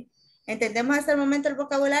 Right? ¿Entendemos hasta el momento el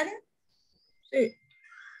vocabulario? Sí.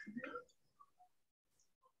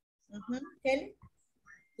 Kelly?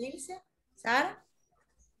 Ilse? Sarah?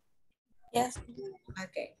 Yes.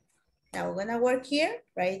 Okay. Now we're gonna work here,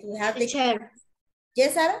 right? We have the... Teacher.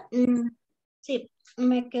 Yes, Sarah? Sí,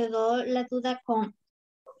 me quedó la duda con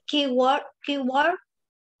keyword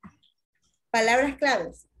Palabras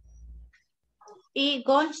claves. y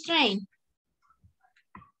go straight.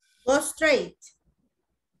 Go straight.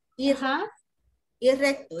 Ir, Ajá. ir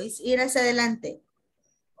recto, es ir hacia adelante.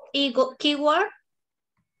 Y keyword.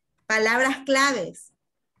 Palabras claves.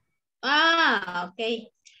 Ah,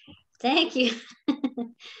 ok. Thank you.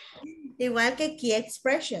 Igual que key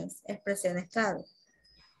expressions, expresiones clave.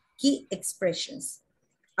 Key expressions.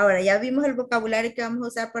 Ahora, ya vimos el vocabulario que vamos a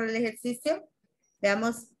usar para el ejercicio.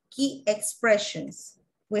 Veamos key expressions.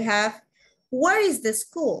 We have, where is the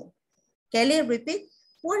school? Kelly, repeat.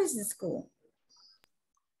 Where is the school?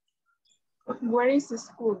 Where is the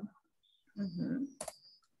school?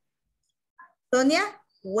 Sonia,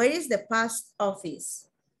 where is the post office?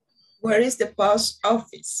 Where is the post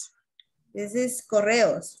office? This is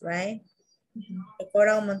correos, right? Te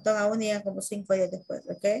cobran un montón a uno y llegan como 5 días después,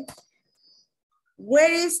 okay?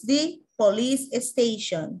 Where is the police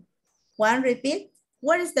station? One, repeat.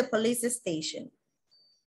 Where is the police station?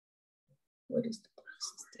 Where is the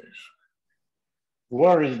police station?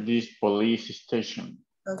 Where is this police station?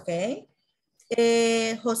 Okay.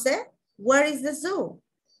 Jose, where is the zoo?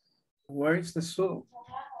 Where is the zoo?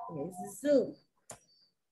 Where is the zoo?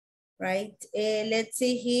 Right. Let's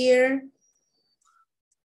see here.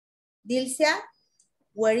 Dilcia,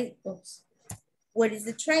 where is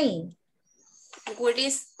the train? Where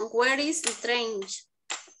is the train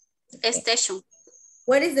station?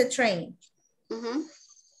 Where is the train?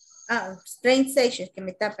 Train station, que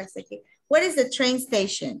me tapa este aquí. Where is the train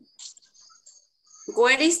station?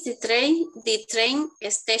 Where is the train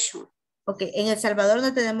station? Ok, en El Salvador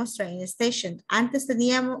no tenemos train station. Antes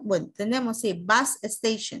teníamos, bueno, tenemos, sí, bus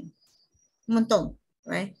station. Un montón,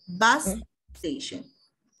 right? Bus station.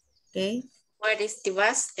 Okay. Where is the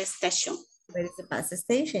bus station? Where is the bus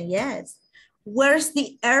station? Yes. Where's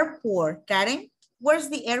the airport, Karen? Where's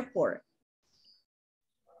the airport?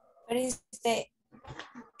 Where is the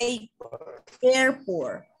airport?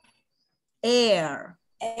 Airport. Air.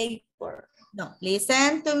 Airport. No,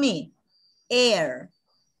 listen to me. Air.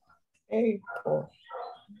 Airport.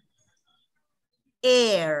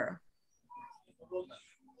 Air.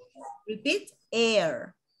 Repeat,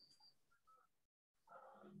 air.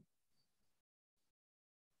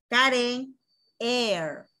 Karen,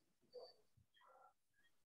 air.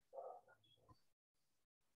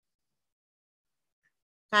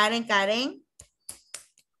 Karen.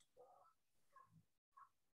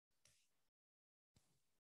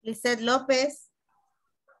 Lizeth López.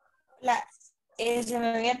 Se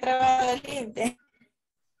me había trabado el lente.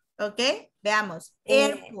 Ok, veamos.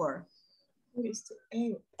 Airport.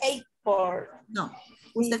 Airport. No,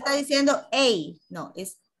 usted está diciendo A. No,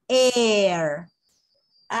 es air.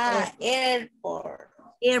 Airport.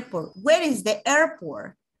 Airport. Where is the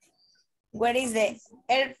airport? Where is the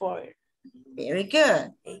airport? Very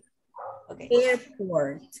good. Okay.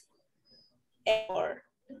 Airport. Airport.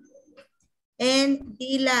 And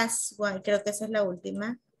the last one, creo que esa es la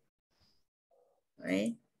última.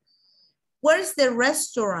 Right. Where's the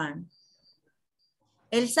restaurant?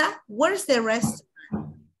 Elsa, where's the restaurant?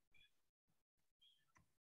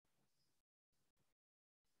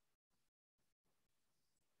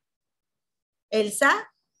 Elsa,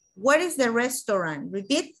 where is the restaurant?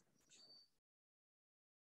 Repeat.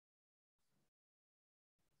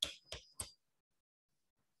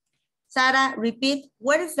 Sarah, repeat.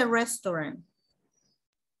 Where is the restaurant?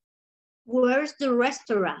 Where's the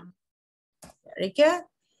restaurant? Very good.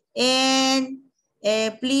 And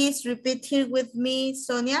please repeat here with me,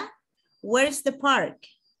 Sonia. Where's the park?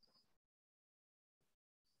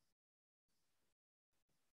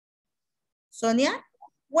 Sonia,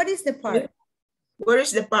 what is the park? Where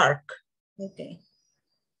is the park? Okay.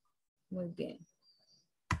 Muy bien.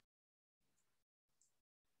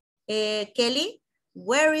 Kelly,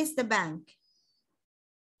 where is the bank?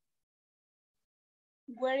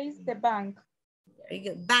 Where is the bank? Very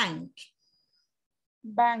good. Bank.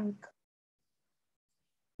 Bank.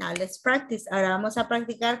 Now let's practice. Ahora vamos a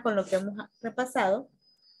practicar con lo que hemos repasado.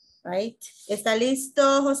 Right. ¿Está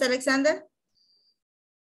listo, José Alexander?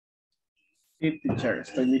 Sí, teacher,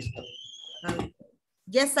 estoy listo. Okay.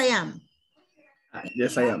 Yes, I am.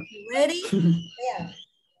 Yes, I am. Ready? Yeah.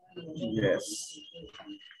 Yes.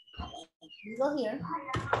 You go here.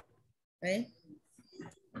 Right.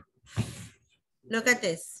 Look at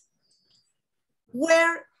this.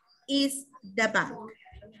 Where is the bank?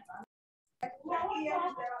 Where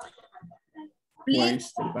Please,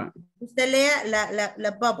 is the bank? usted lea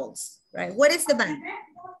la bubbles, right? What is the bank?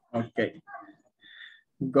 Okay.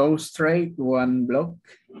 Go straight one block.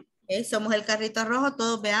 Okay, somos el carrito rojo,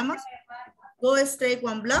 todos veamos. Go straight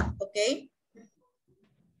one block, okay.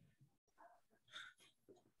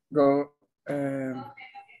 Go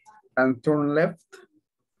and turn left.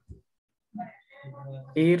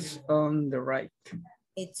 It's on the right.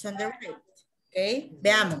 It's on the right. Okay,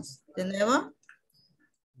 veamos. De nuevo.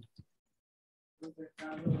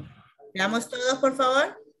 Veamos todos, por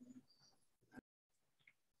favor.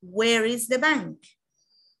 Where is the bank?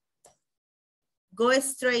 Go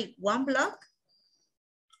straight one block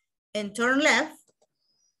and turn left.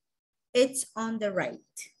 It's on the right.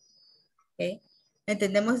 Okay.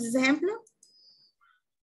 ¿Entendemos ese ejemplo?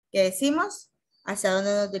 ¿Qué decimos? ¿Hacia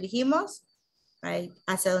dónde nos dirigimos? Right.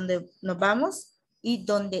 ¿Hacia dónde nos vamos? ¿Y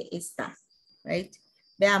dónde está? Right.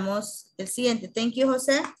 Veamos el siguiente. Thank you,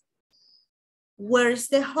 José. Where's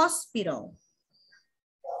the hospital?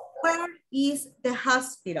 Where is the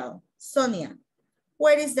hospital? Sonia,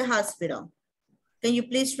 where is the hospital? Can you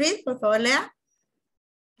please read, por favor, Lea?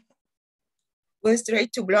 Go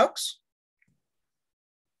straight 2 blocks.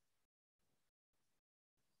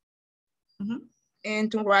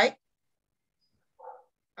 And to right.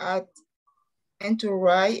 And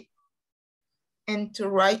to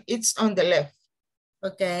right, it's on the left.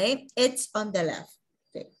 Okay, it's on the left.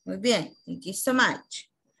 Okay, muy bien. Thank you so much.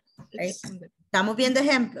 Right. Estamos viendo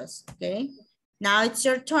ejemplos. Okay. Now it's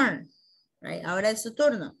your turn. Right. Ahora es su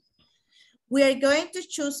turno. We are going to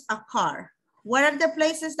choose a car. What are the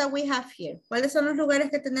places that we have here? ¿Cuáles son los lugares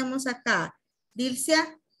que tenemos acá?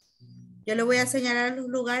 Dilcia, yo le voy a señalar los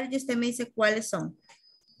lugares y usted me dice cuáles son.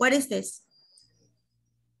 What is this?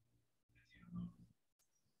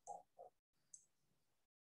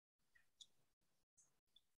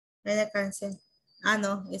 La canción. Ah,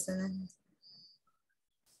 no, eso no es.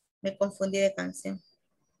 Me confundí de canción.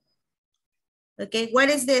 Okay, what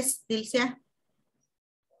is this, Dilcia?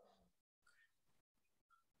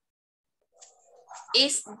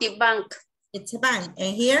 Is the bank. It's a bank.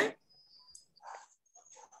 And here?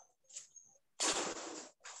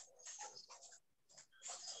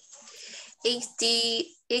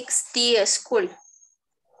 It's the school.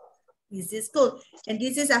 This is school. And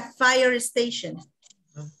this is a fire station.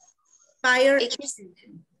 Fire It's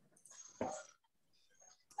station.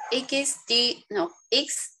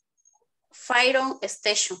 It's fire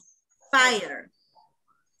station. Fire.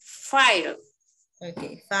 Fire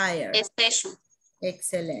Okay, fire. station.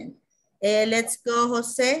 Excellent. Let's go,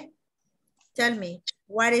 Jose. Tell me,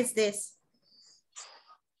 what is this?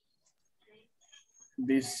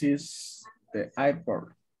 This is the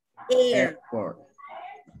airport. Air. Airport.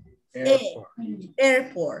 Airport.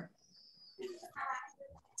 Airport.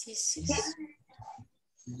 This is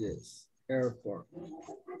Yes, airport.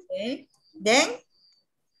 Okay. Then?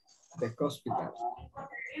 The hospital.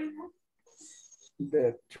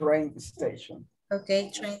 The train station.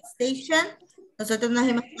 Okay, train station. Nosotros nos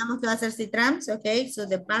imaginamos que va a ser Citrams. Okay, so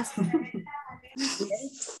the bus. Okay.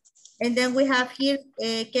 And then we have here,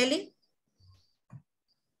 Kelly.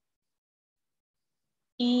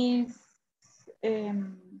 Is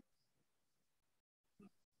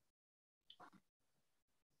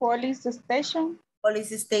police station.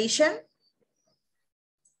 Police station.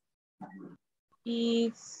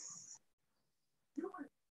 Is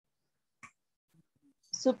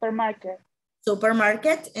supermarket.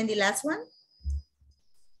 Supermarket. And the last one?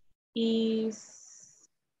 Is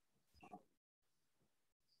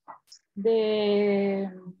the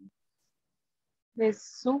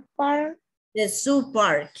zoo park. The zoo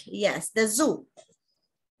park. Yes, the zoo.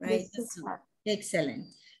 Right, The the zoo zoo. park. Excelente.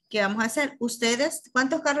 ¿Qué vamos a hacer? Ustedes,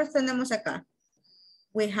 ¿cuántos carros tenemos acá?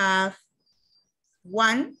 We have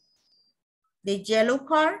one, the yellow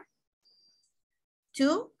car,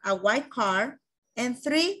 two, a white car, and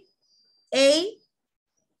three, a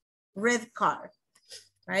red car,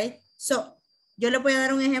 right? So, yo les voy a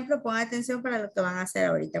dar un ejemplo, pongan atención para lo que van a hacer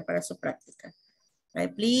ahorita para su práctica.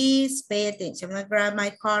 Right, please pay attention. I'm gonna grab my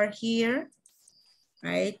car here,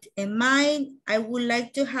 right? And mine, I would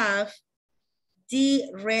like to have the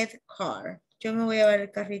red car. Yo me voy a ver el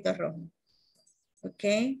carrito rojo.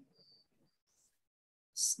 Okay.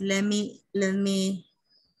 So let me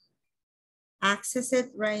access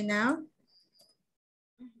it right now.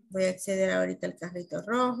 Voy a acceder ahorita al carrito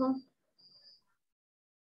rojo.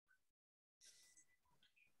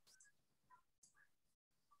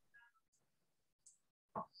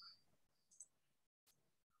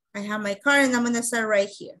 I have my car and I'm gonna start right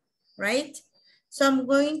here, right? So I'm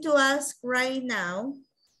going to ask right now.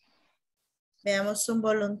 Veamos un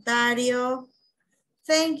voluntario.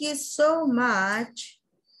 Thank you so much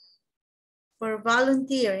for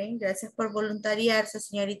volunteering. Gracias por voluntariarse,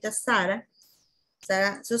 señorita Sara.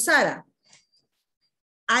 Sara,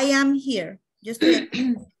 I am here. Yo estoy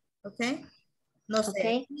aquí, ¿ok? No sé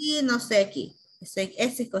Okay. aquí, no sé aquí. Este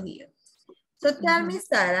escogido. So tell me,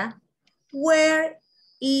 Sara, where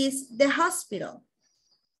is the hospital?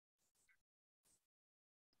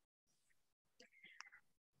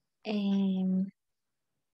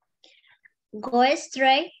 Go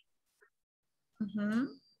straight.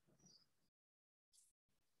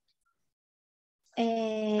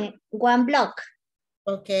 One block.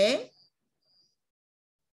 Okay.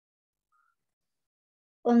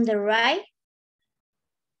 On the right.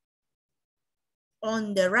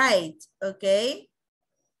 On the right, okay.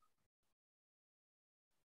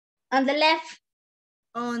 On the left.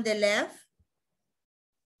 On the left.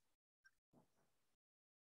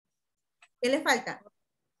 ¿Qué le falta?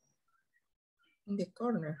 In the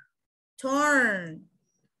corner. Turn.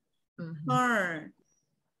 Turn.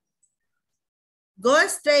 Go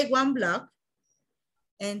straight one block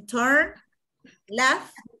and turn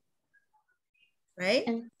left, right?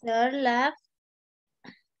 And turn left.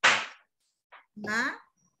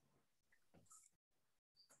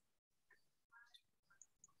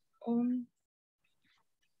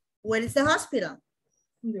 Where is the hospital?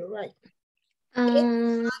 On the right.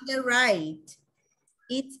 On the right.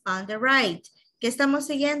 It's on the right. ¿Qué estamos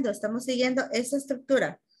siguiendo? Estamos siguiendo esa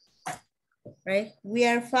estructura. Right? We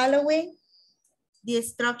are following the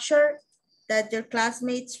structure that your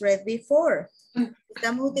classmates read before.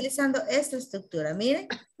 Estamos utilizando esta estructura. Miren,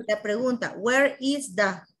 la pregunta, where is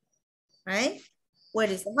the, right?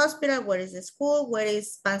 Where is the hospital? Where is the school? Where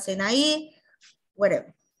is Pansenaí?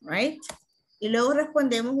 Whatever, right? Y luego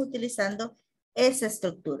respondemos utilizando esa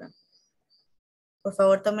estructura. Por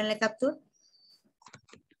favor, tomen la captura.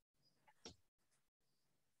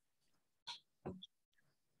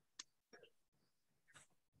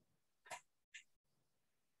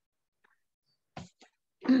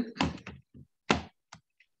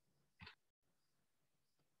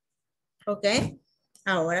 ¿Ok?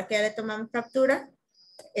 Ahora que ya le tomamos captura,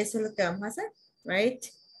 eso es lo que vamos a hacer, right?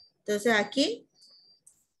 Entonces aquí,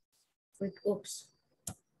 oops.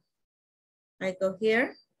 I go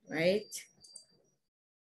here, right?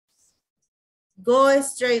 Go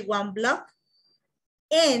straight one block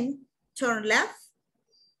and turn left.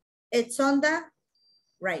 It's on the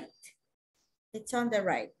right. It's on the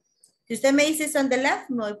right. Si usted me dice it's on the left,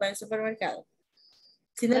 me voy para el supermercado.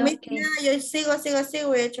 Si no me dice Okay. nada, yo sigo,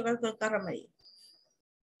 voy a chocar con el carro amarillo.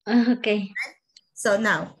 Okay. So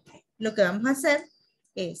now, lo que vamos a hacer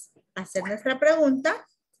es hacer nuestra pregunta,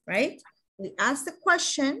 right? We ask the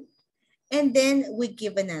question and then we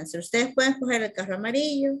give an answer. Ustedes pueden escoger el carro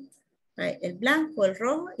amarillo, right? El blanco, el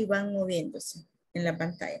rojo y van moviéndose en la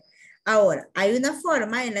pantalla. Ahora, hay una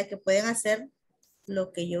forma en la que pueden hacer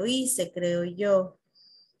lo que yo hice, creo yo.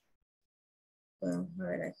 Vamos a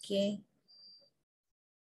ver aquí.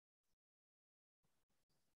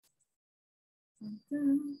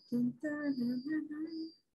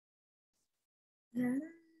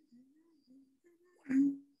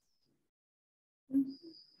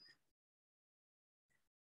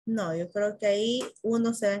 No, yo creo que ahí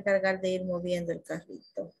uno se va a encargar de ir moviendo el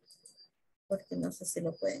carrito. Porque no sé si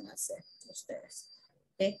lo pueden hacer ustedes.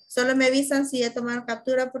 ¿Okay? Solo me avisan si ya tomaron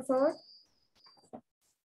captura, por favor.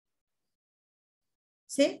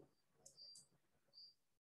 ¿Sí?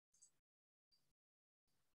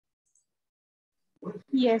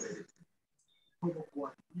 Yes.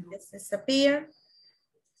 Let's disappear.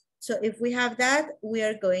 So if we have that, we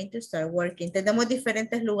are going to start working. Tenemos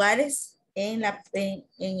diferentes lugares en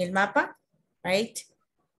el mapa, right?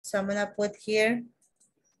 So I'm gonna put here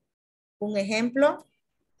un ejemplo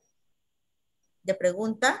de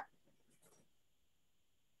pregunta.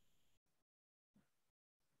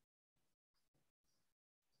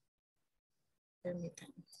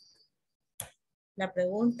 Permítanme. La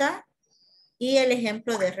pregunta y el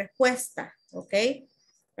ejemplo de respuesta, ¿ok?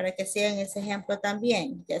 Para que sigan ese ejemplo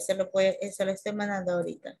también. Ya se lo estoy mandando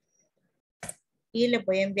ahorita. Y le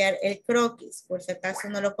voy a enviar el croquis, por si acaso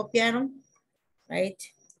no lo copiaron, right?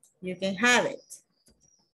 You can have it.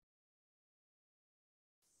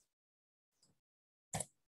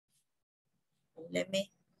 Let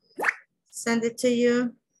me send it to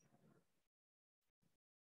you.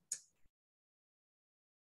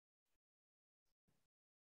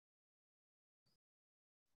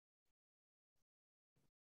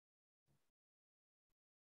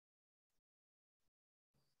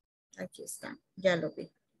 Aquí está, ya lo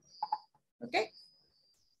vi. ¿Ok?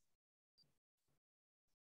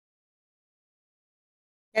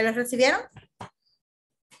 ¿Ya lo recibieron?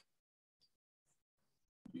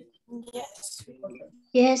 Yes.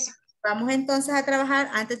 Yes. Vamos entonces a trabajar.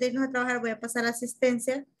 Antes de irnos a trabajar voy a pasar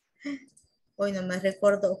asistencia. Hoy no me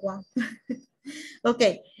recuerdo, Juan. Ok.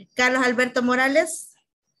 Carlos Alberto Morales.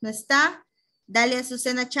 No está. Dalia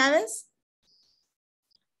Azucena Chávez.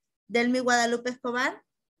 Delmi Guadalupe Escobar.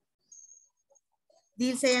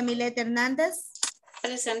 Dilce Yamilet Hernández.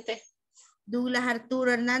 Presente. Douglas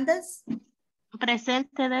Arturo Hernández.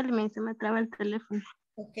 Presente, Delmi, se me traba el teléfono.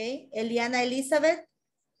 Ok. Eliana Elizabeth.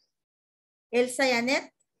 Elsa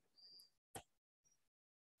Yanet.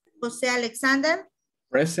 José Alexander.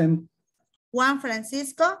 Present. Juan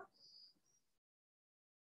Francisco.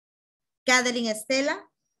 Catherine Estela.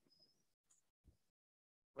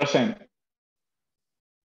 Present.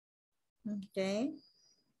 Ok.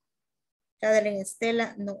 Catherine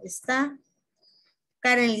Estela no está.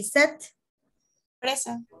 Karen Lisette.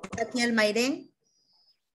 Present. Daniel Mairén.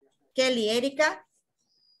 Kelly Erika.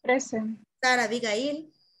 Present. Sara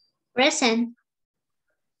Abigail. Present.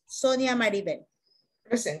 Sonia Maribel.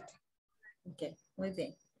 Present. Ok, muy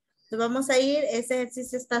bien. Entonces vamos a ir, ese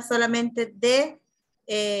ejercicio está solamente de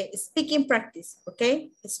speaking practice, ok.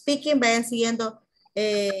 Speaking, vayan siguiendo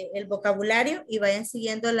el vocabulario y vayan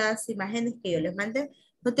siguiendo las imágenes que yo les mandé.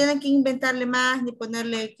 No tienen que inventarle más ni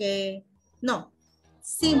ponerle que, no,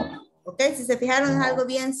 simple, ok. Si se fijaron es algo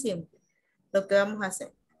bien simple lo que vamos a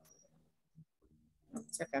hacer.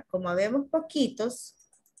 Vamos acá, como vemos poquitos,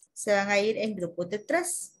 se van a ir en grupos de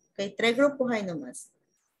 3, ok, 3 grupos ahí nomás.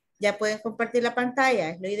 Ya pueden compartir la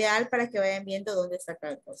pantalla, es lo ideal para que vayan viendo dónde está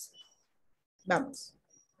cada cosa. Vamos.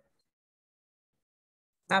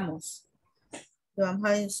 Vamos. Lo vamos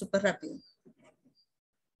a ver súper rápido.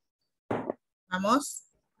 Vamos.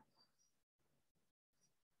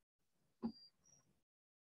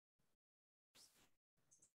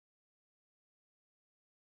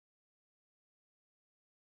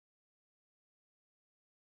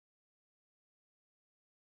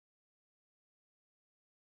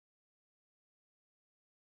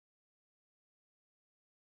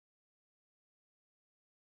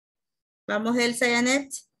 Vamos, Elsa y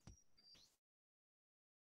Annette.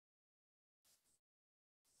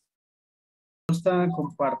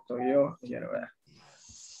 Comparto, yo quiero ver.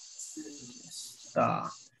 Está.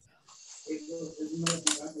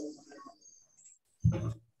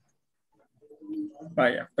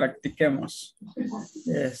 Vaya, practiquemos.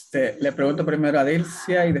 Le pregunto primero a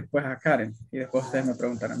Dilcia y después a Karen. Y después ustedes me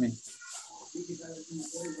preguntan a mí.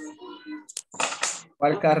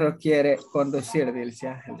 ¿Cuál carro quiere conducir,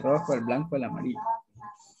 Dilcia? ¿El rojo, el blanco, el amarillo?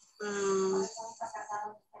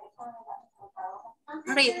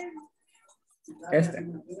 Red.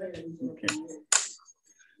 Okay.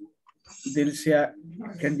 Dilcia,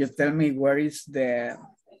 can you tell me where is the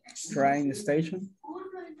train station?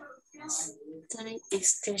 Train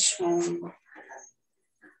station.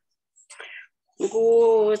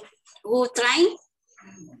 Good train.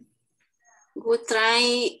 Good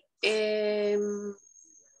train.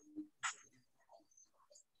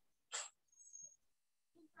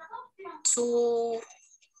 Two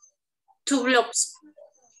blocks.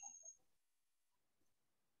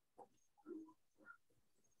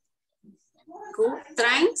 Good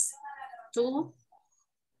trains. Two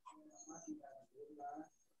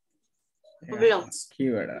blocks. Aquí,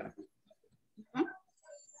 ¿verdad?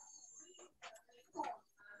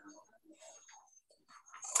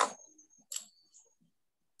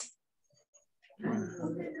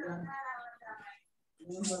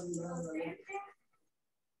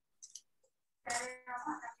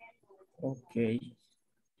 Ok.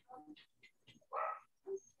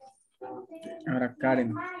 Ahora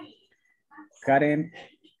Karen. Karen,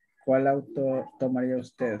 ¿cuál auto tomaría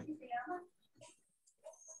usted?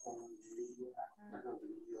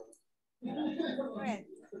 Red.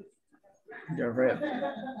 You're red.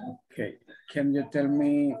 Okay. Can you tell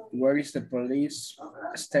me where is the police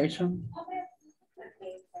station?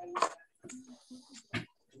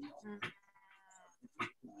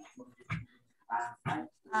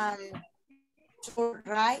 To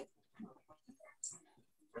right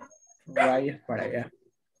Right es para allá.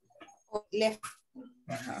 or left.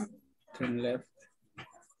 Ajá. To left.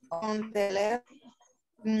 On the left,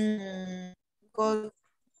 go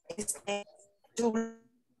to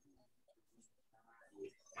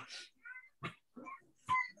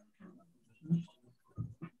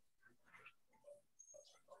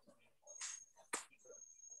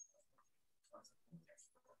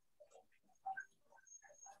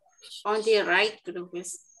On the right, creo que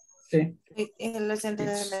es. Sí. en el centro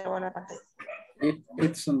de la pantalla.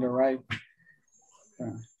 It's on the right.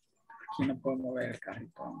 Aquí no podemos ver el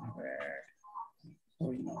carrito. Vamos a ver.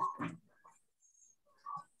 Uy, no.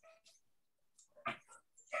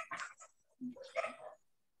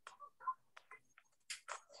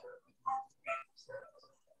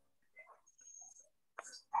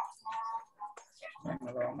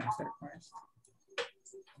 Bueno, lo vamos a hacer con esto.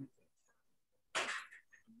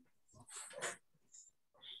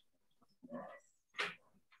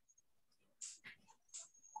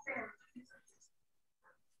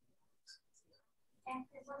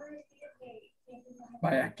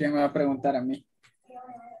 Vaya, ¿quién me va a preguntar a mí?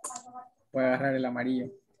 Voy a agarrar el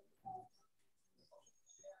amarillo.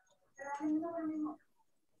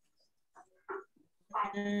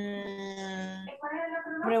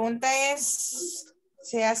 Pregunta es,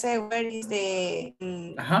 se hace where is the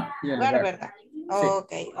Ajá, y el lugar, lugar. ¿verdad?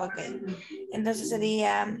 Sí. Ok. Entonces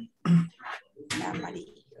sería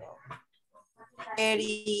amarillo. Where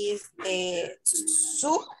is the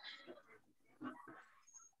zoo?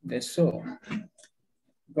 The zoo.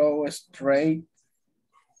 Go straight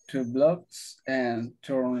 2 blocks and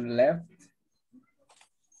turn left.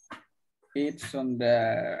 It's on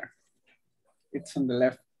the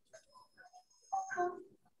left.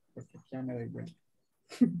 Porque ya me doy vuelta.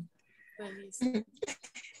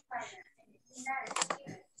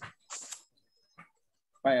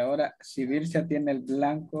 Vaya, ahora, si Dircia tiene el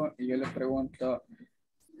blanco y yo le pregunto,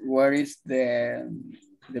 where is the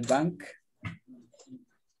bank?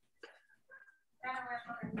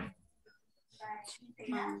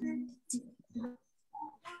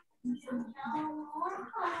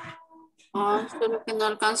 Solo que no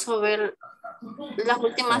alcanzo a ver las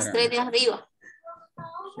últimas tres de arriba.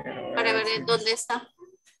 Para ver en dónde está.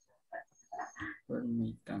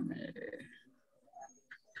 Permítame.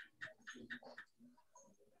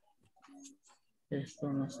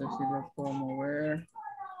 Esto no sé si lo puedo mover.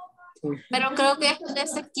 Uy. Pero creo que es de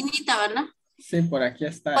esta esquinita, ¿verdad? Sí, por aquí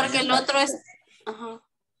está. Porque el otro es... Ajá.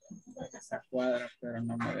 Esa cuadra, pero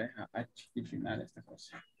no me deja achiquitinar esta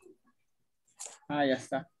cosa. Ah, ya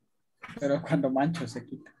está. Pero cuando mancho se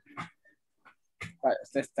quita.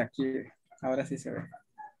 Este está aquí. Ahora sí se ve.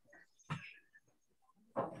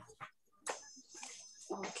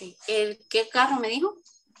 Ok. ¿Qué carro me dijo?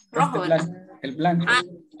 Este Rojo, ¿verdad? el blanco. Ah,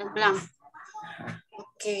 el blanco.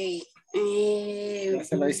 Ok. Ya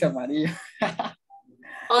se lo dice amarillo.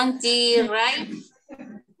 On the right,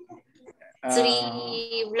 Ah,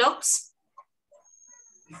 3 blocks.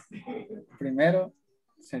 primero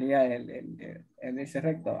sería el ese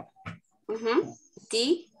recto.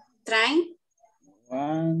 The train.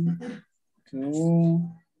 1, 2.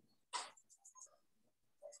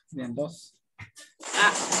 Bien, 2.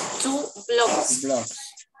 2 blocks. Blocks.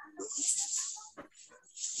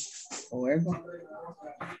 Luego.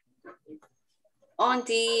 On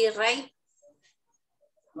the right.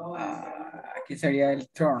 Aquí sería el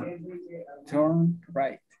turn. Turn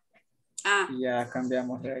right. Y ya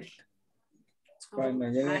cambiamos de recto. Cuando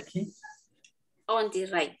llegue aquí. On the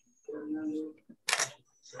right.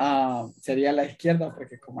 Sería la izquierda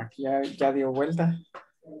porque como aquí ya dio vuelta.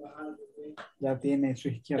 Ya tiene su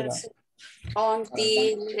izquierda. On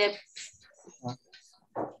the left.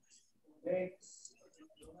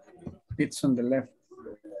 It's on the left.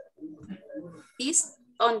 Is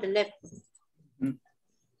on the left.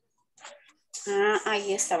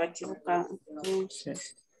 Ahí estaba equivocado. Sí.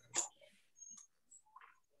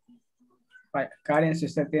 Vaya, Karen, si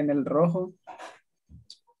usted tiene el rojo,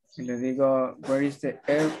 y le digo, where is the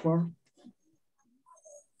airport?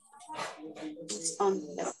 It's on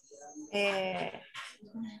the left.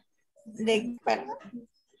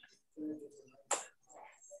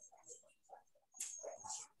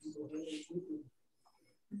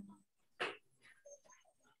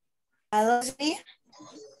 ¿A dónde sería?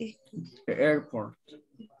 The airport.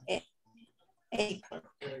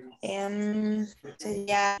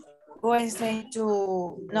 Sería go straight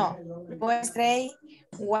to, no, go straight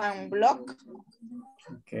 1 block.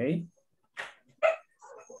 Okay.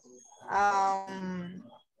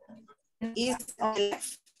 Is on the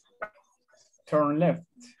left. Turn left.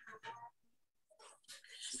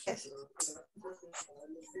 Yes.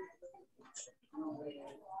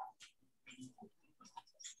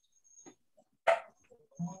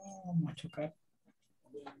 Vamos a chocar.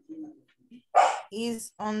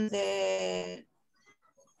 Is on the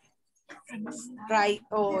right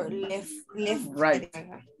or left. Right.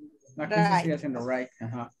 No, aquí se Right. sigue haciendo right.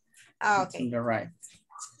 Ajá. It's Okay. on the right.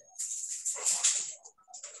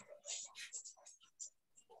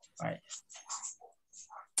 Right.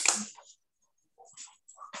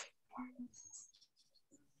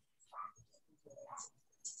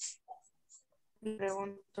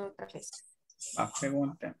 Pregunto otra vez.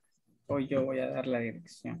 Pregunta. Hoy yo voy a dar la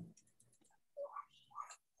dirección.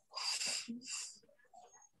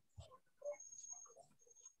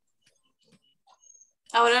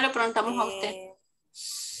 Ahora le preguntamos a usted.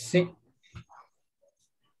 Sí.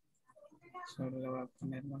 Solo le voy a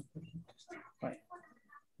poner más poquito.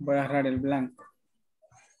 Voy a agarrar el blanco.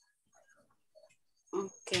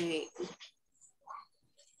 Okay.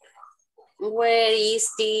 Where is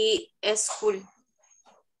the school?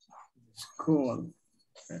 School.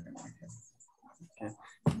 Okay.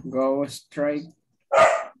 Go straight.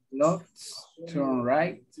 Left. Turn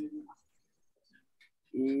right.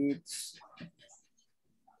 It's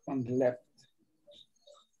on the left.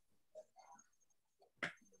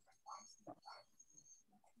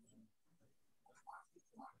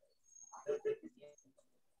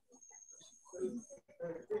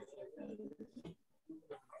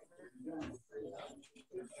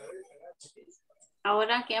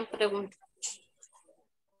 Ahora, ¿quién pregunta?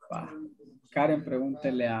 Karen,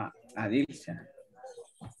 pregúntele a Dilcia.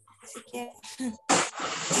 Si quiere.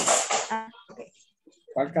 Okay.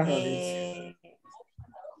 ¿Cuál carro dice?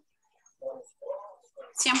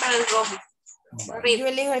 Siempre el rojo. Yo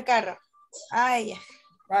elijo el carro. Ya.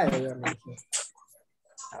 Vaya, ya lo dije.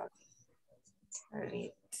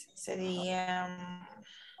 Okay. Sería...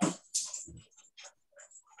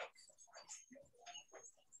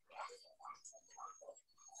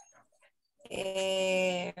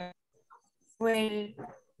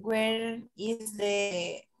 where is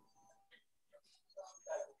the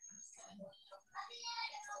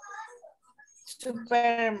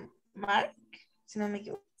supermarket? Si no me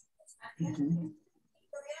equivoco.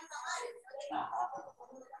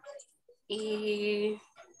 Y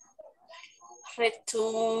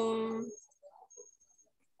return.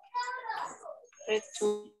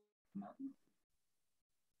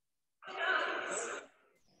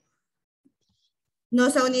 ¿No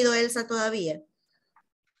se ha unido Elsa todavía?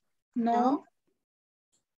 No.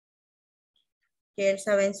 Que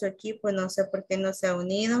Elsa ve en su equipo, no sé por qué no se ha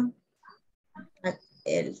unido.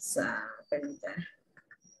 Elsa, permítame.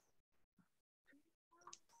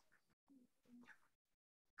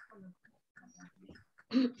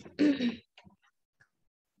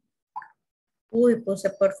 Uy, puse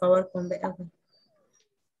por favor con B.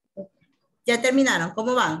 Okay. Ya terminaron.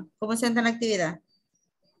 ¿Cómo van? ¿Cómo se entra la actividad?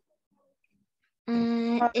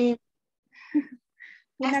 Una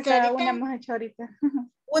Hasta cada ahorita- una hemos hecho ahorita.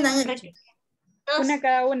 Una han hecho. Dos, Una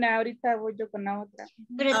cada una, ahorita voy yo con la otra.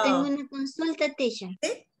 pero Oh. tengo una consulta, teacher.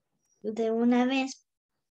 ¿Sí? De una vez.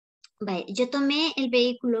 Vaya, yo tomé el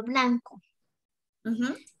vehículo blanco.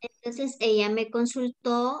 Ujú. Entonces ella me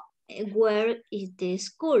consultó where is the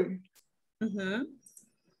school, Ujú.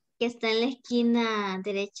 que está en la esquina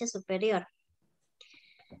derecha superior.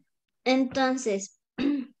 Entonces,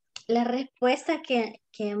 la respuesta que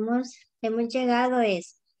hemos llegado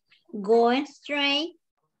es go straight,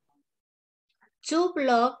 2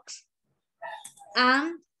 blocks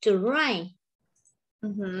and to right.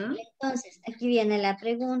 Ujú. Entonces, aquí viene la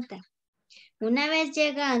pregunta. Una vez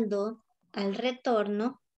llegando al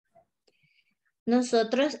retorno,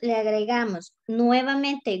 nosotros le agregamos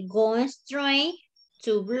nuevamente go straight,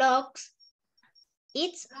 2 blocks,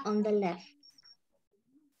 it's on the left.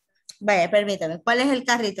 Vaya, permítame. ¿Cuál es el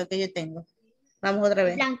carrito que yo tengo? Vamos otra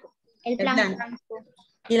vez. Blanco, el El blanco. blanco.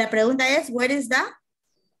 Y la pregunta es, where is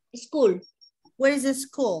the? School. Where is the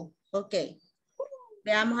school? Ok.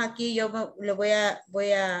 Veamos aquí, yo le voy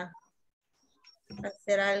a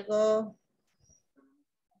hacer algo.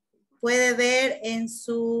 Puede ver en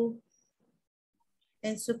su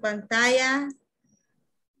pantalla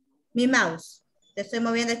mi mouse. Te estoy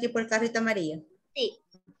moviendo aquí por el carrito amarillo. Sí.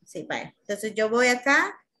 Sí, vaya. Entonces yo voy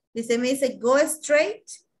acá. Me dice go straight.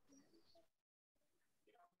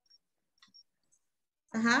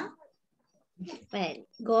 Ajá. Well,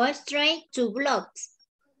 go straight 2 blocks.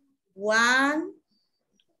 1,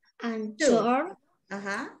 And 2. turn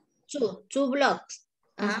Ajá. 2 blocks.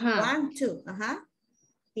 Ajá. 1, 2. Ajá.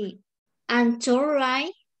 Sí. And turn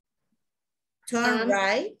right. Turn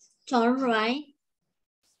right. Turn right.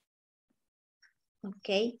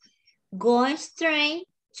 Okay. Go straight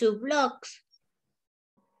 2 blocks.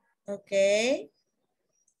 Okay.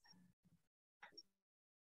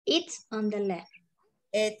 It's on the left.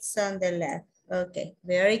 It's on the left. Okay,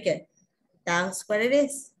 very good. That's what it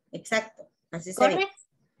is. Exacto. Así sería. Correct?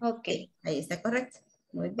 Okay. Sí, ahí está correcto.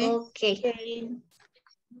 Muy bien. Okay. Ok.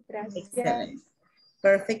 Gracias. Excellent.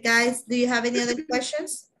 Perfect, guys. Do you have any other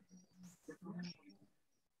questions?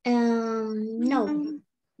 No.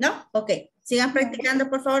 No? Ok. Sigan practicando,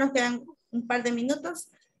 por favor. Nos quedan un par de minutos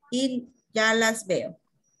y ya las veo.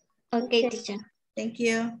 Okay, Okay. teacher. Thank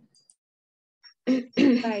you.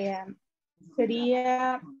 Vaya.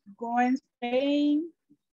 Sería going straight,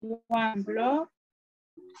 1 block,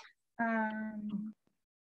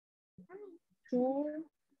 to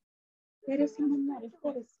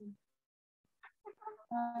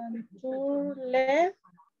left,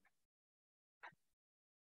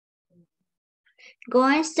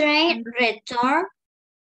 Go straight, return.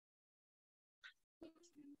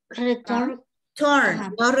 Return. Turn,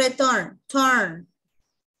 Ajá. no return. Turn.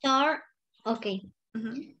 Turn. Okay.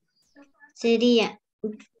 Ujú. Sería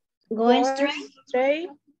go straight,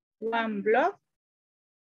 1 block,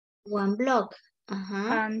 1 block.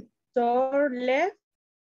 Ajá. and turn left,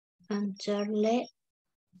 And turn left.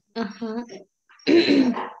 Ajá.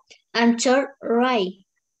 And turn right.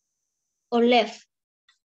 O left.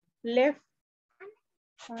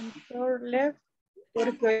 and turn left,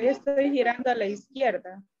 porque hoy estoy girando a la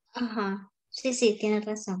izquierda. Ajá. Sí, sí, tienes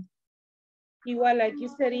razón. Igual aquí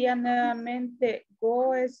sería nuevamente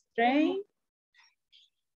go straight.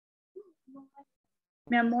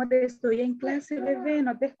 Mi amor, estoy en clase, bebé,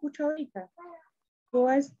 no te escucho ahorita. Go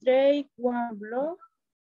straight, 1 block,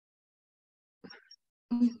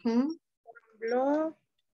 Ujú. block,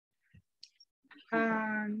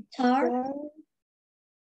 and Turn.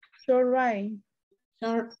 turn right.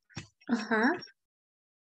 Turn. Ajá.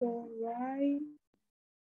 Turn right.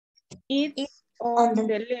 It's It's on on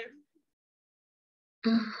the left.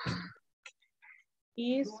 Ajá.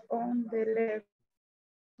 Is on the left.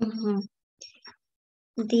 Ujú.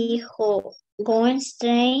 Dijo going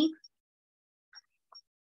straight,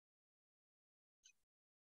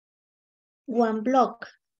 1 block.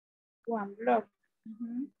 1 block.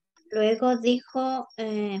 Ujú. Luego dijo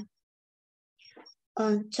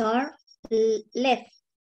on turn left.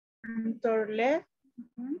 And turn left.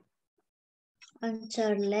 Ujú. On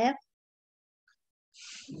turn left.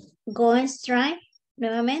 Going straight.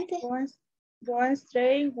 Nuevamente. Go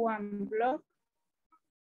straight, 1 block.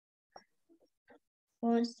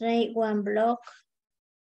 Going straight, 1 block.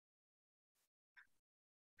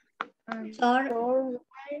 And Turn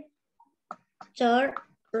turn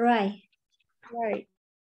right. right.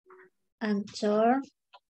 And turn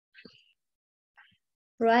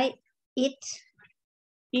right. It's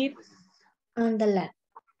On the left.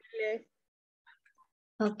 Left.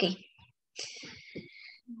 Ok.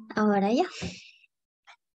 Ahora ya.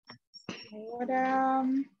 Ahora,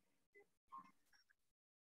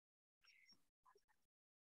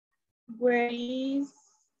 where is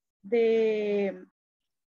the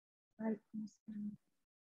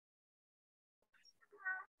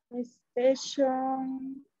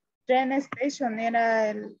station? Train station era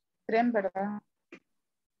el tren, ¿verdad?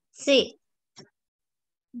 Sí.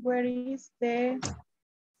 Where is the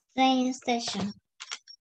Train station.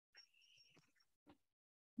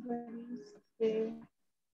 where is the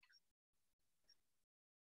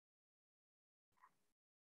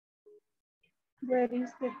where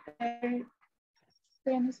is the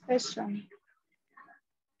train station?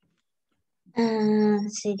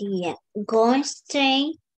 Sería going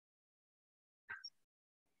straight.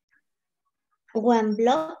 One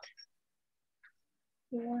block.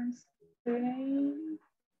 One train.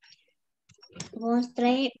 Go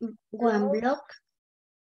straight one block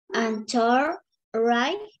and turn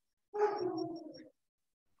right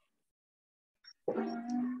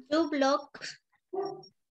 2 blocks.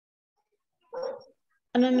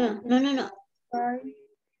 Oh, no. Right.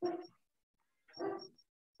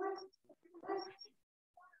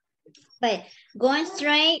 Wait, going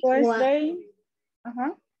straight Go one, straight.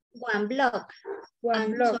 one block One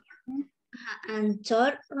and block. and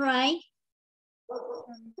turn right.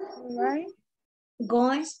 Right.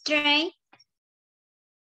 Going straight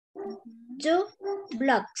 2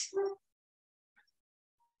 blocks.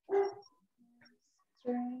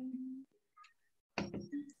 Train.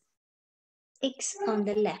 X on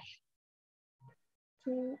the left.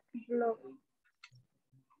 2 block.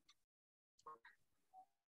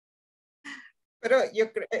 Pero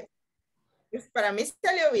yo creo, para mí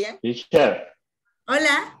salió bien. Teacher,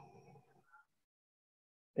 Hola.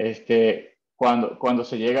 cuando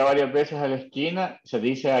se llega varias veces a la esquina, se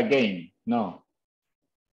dice again, no.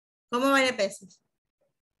 ¿Cómo varias veces?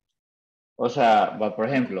 O sea, por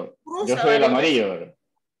ejemplo, Cruza yo soy el varias amarillo, ¿verdad?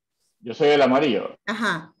 Yo soy el amarillo.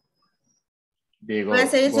 Ajá. Digo, Voy a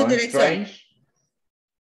seguir su going dirección. straight.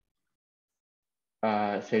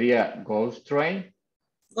 Sería go straight.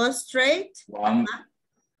 Go straight.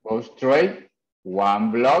 Go straight,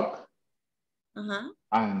 one block, Ajá.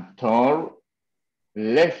 and turn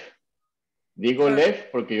left. Digo left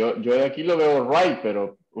porque yo de aquí lo veo right,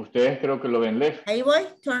 pero ustedes creo que lo ven left. Ahí voy.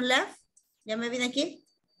 Turn left. Ya me vine aquí.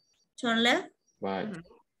 Turn left. Right.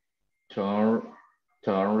 Turn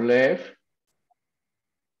left.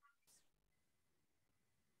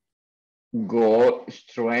 Go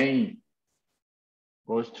straight.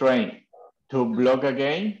 Go straight. 2 block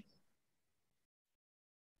again.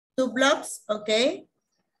 2 blocks. Ok.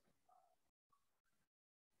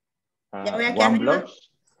 Ya voy aquí One arriba. block.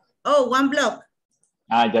 Oh, 1 block.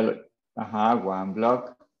 Ya lo. Ajá, one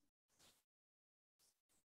block.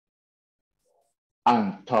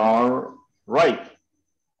 And turn right.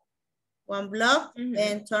 1 block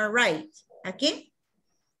and turn right. Aquí.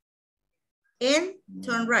 And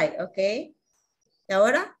turn right. Ok. ¿Y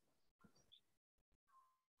ahora?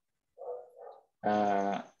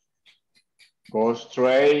 Go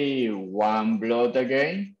straight, one block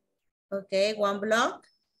again. Ok, 1 block.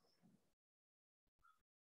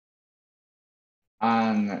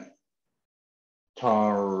 And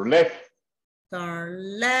turn left.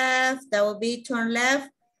 Turn left. That will be turn left.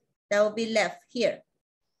 That will be left here.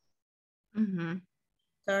 Turn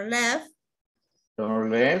left. Turn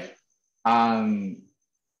left. And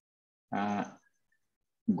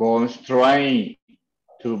go straight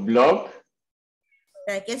to block.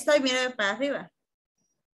 Aquí estoy, mira para arriba.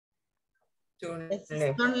 Turn left.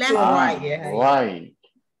 Right.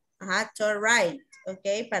 Ajá, turn right.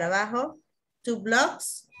 Ok, para abajo. 2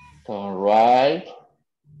 blocks. Turn right.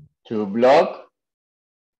 2 block.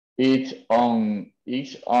 It's on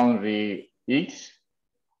the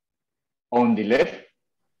left.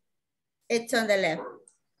 It's on the left.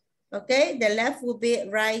 Okay, the left will be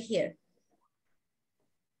right here.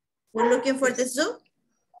 We're looking for the zoo.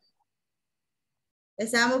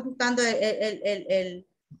 Estábamos buscando el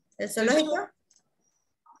zoológico.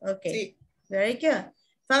 Ok, sí. Very good.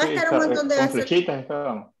 Fue a gastar un montón de gasolina. Flechitas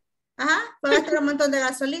estábamos. Ajá, fue a gastar un montón de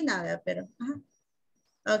gasolina, ¿verdad? Pero, ajá.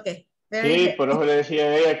 Ok. Sí, por eso le decía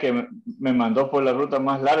a ella que me mandó por la ruta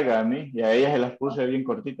más larga a mí y a ella se las puse bien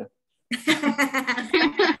cortitas.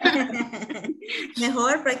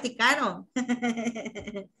 Mejor practicaron.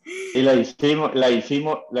 Y la hicimos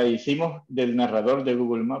del narrador de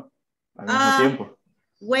Google Maps al mismo tiempo.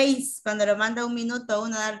 Waze, cuando lo manda un minuto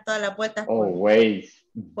uno a dar todas las vueltas Waze.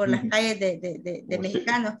 por las calles de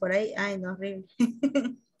mexicanos por ahí. Ay, no, horrible.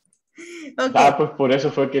 Ok. Ah, pues por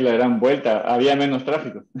eso fue que le dan vuelta. Había menos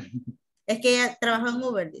tráfico. Es que ella trabajó en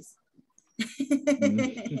Uber, dice.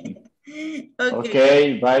 Ok. Ok,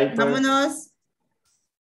 bye. Pues. Vámonos.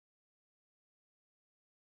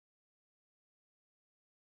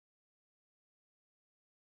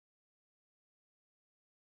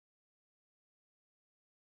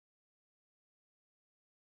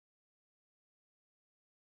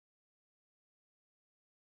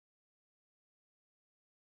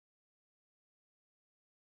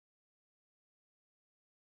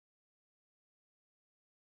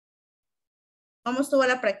 ¿Cómo estuvo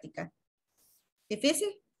la práctica?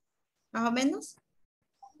 ¿Difícil? ¿Más o menos?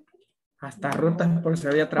 Hasta rutas por si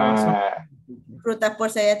había trabazón. Rutas por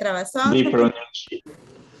si había trabazón.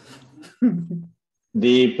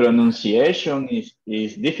 The pronunciation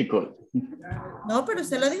is difficult. No, pero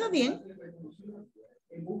usted lo dijo bien.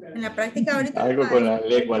 En la práctica ahorita. Algo con la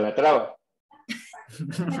lengua, la traba.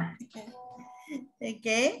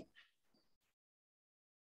 ¿Qué?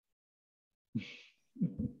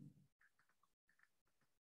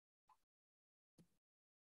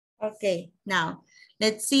 Okay, now,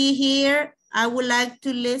 let's see here. I would like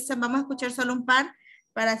to listen. Vamos a escuchar solo un par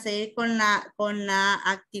para seguir con la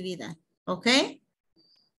actividad. Okay?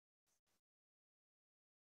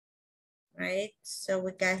 Right, so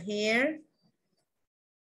we got here.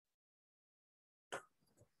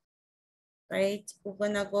 Right, we're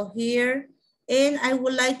gonna go here. And I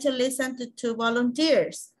would like to listen to two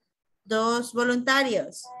volunteers. Dos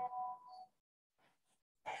voluntarios.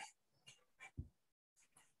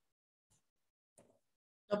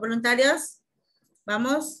 Los voluntarios,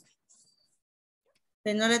 vamos.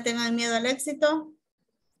 Que no le tengan miedo al éxito.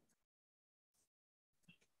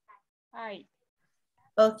 Hi.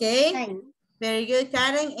 Ok. Hi. Very good,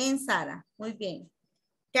 Karen and Sara. Muy bien.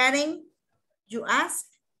 Karen, you ask.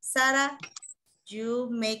 Sara, you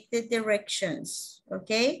make the directions.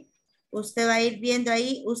 Ok. Usted va a ir viendo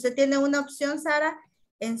ahí. Usted tiene una opción, Sara,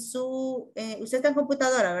 en su... usted está en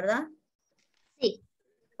computadora, ¿verdad? Sí.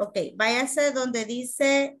 Ok. Váyase donde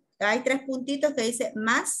dice... Hay tres puntitos que dice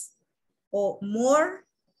más o more.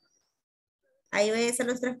 Ahí váyase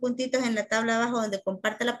los tres puntitos en la tabla abajo donde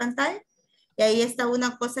comparte la pantalla. Y ahí está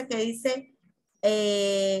una cosa que dice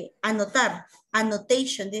anotar.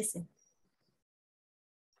 Annotation dice.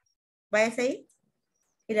 Váyase ahí.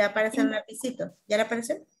 Y le va a aparecer un lapicito. ¿Ya le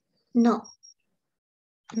apareció? No.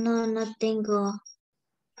 No tengo.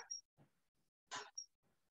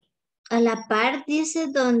 A la par dice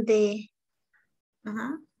donde.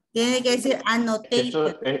 Ajá. Tiene que decir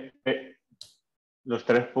annotation. Los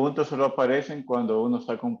tres puntos solo aparecen cuando uno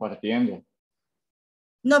está compartiendo.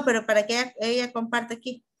 No, pero para que ella comparte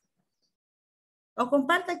aquí. O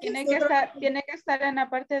comparte aquí. Tiene que estar en la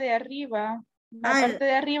parte de arriba. La Ah, parte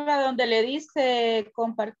de arriba donde le dice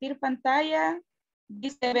compartir pantalla,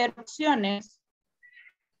 dice ver opciones.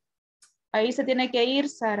 Ahí se tiene que ir,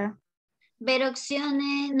 Sara. Ver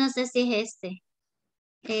opciones, no sé si es este.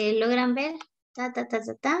 ¿Logran ver?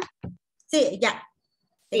 sí, ya.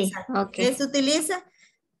 Sí, Exacto. ok. Que se utiliza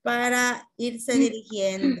para irse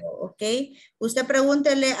dirigiendo, ¿ok? Usted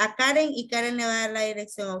pregúntele a Karen y Karen le va a dar la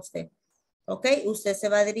dirección a usted. ¿Ok? Usted se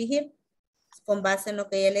va a dirigir con base en lo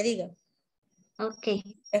que ella le diga. Ok.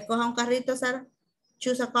 Escoja un carrito, Sara.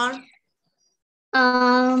 Choose a car.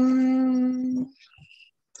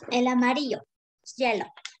 El amarillo. Yellow.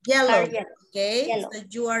 Yellow. Yellow. Okay. Yellow. So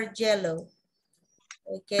you are yellow.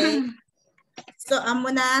 Okay. So I'm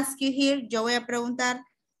going to ask you here. Yo voy a preguntar.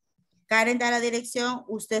 Karen da la dirección.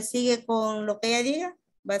 Usted sigue con lo que ella diga.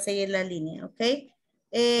 Va a seguir la línea. Ok.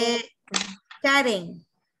 Karen.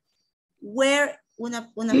 Where,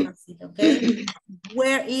 una fácil, ok.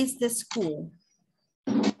 Where is the school?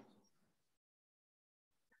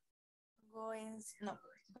 No.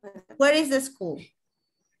 Where is the school?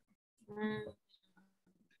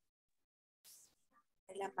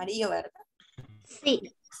 El amarillo, ¿verdad?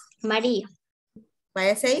 Sí, amarillo.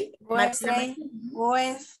 Váyase ahí. Go straight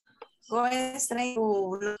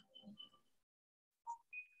to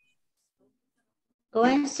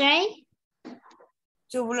Going straight.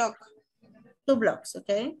 block. 2 blocks,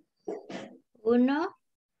 ok. 1,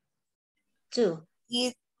 2.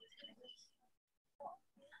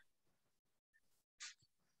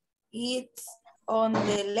 It's on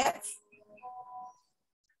the left.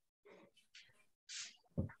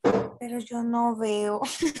 Pero yo no veo.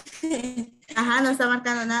 Ajá, no está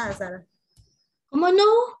marcando nada, Sara. ¿Cómo no?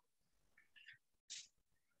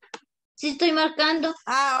 Sí estoy marcando.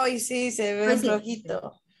 Ah, hoy sí, se ve Hoy un sí.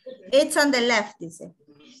 rojito. It's on the left, dice.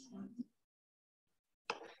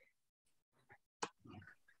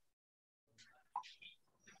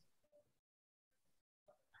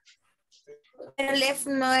 Pero left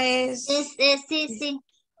no es... Sí, sí.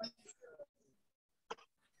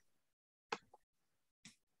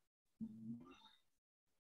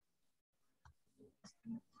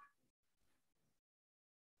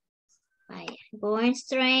 Vaya, going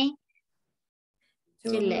straight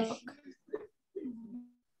to left.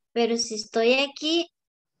 Pero si estoy aquí,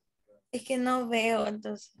 Es que no veo,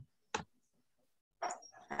 entonces.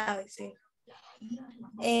 A ver, sí.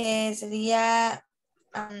 Sería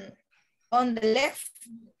on the left.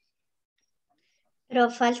 pero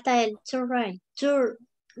falta el to right, to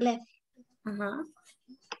left. Ajá.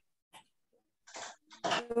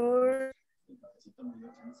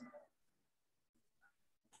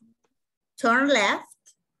 Turn left.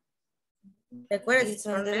 Recuerda, It's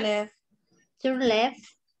on the left. To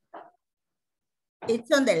left. It's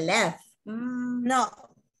on the left. No.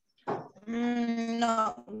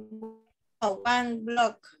 No. Oh, one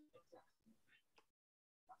block.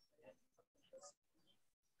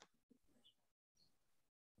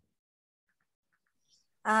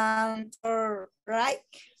 For right.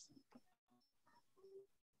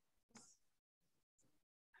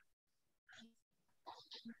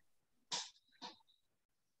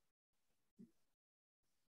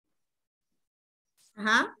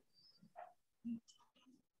 Ajá.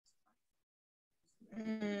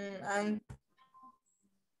 And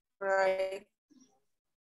right.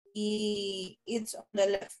 It's on the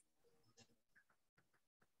left.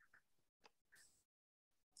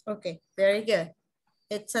 Okay, very good.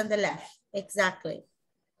 It's on the left. Exactly.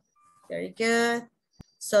 Very good.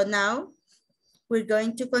 So now we're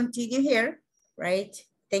going to continue here, right?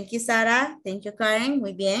 Thank you, Sara. Thank you, Karen.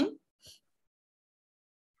 Muy bien.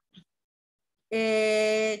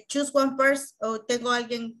 Choose one person. ¿O tengo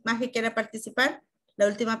alguien más que quiera participar? La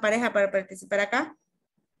última pareja para participar acá.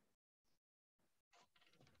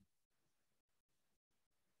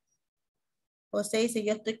 José dice,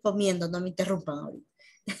 yo estoy comiendo, no me interrumpan ahorita.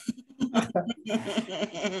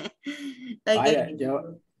 Okay. Vaya,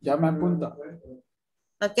 yo ya me apunto.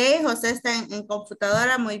 Ok, José está en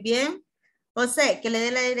computadora, muy bien. José, que le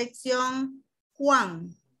dé la dirección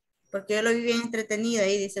Juan, porque yo lo vi bien entretenido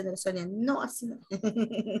ahí diciendo Sonia, no, así no.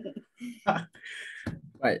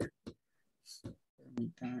 Vaya.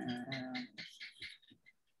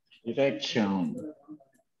 Direction.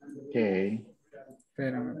 Ok.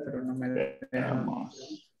 Espérame, pero no me deja.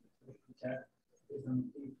 Veamos.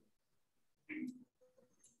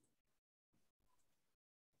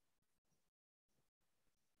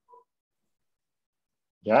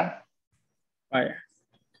 ¿Ya? Vaya.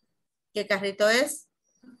 ¿Qué carrito es?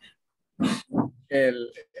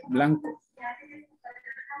 El blanco.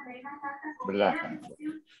 Blanco.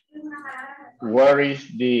 Where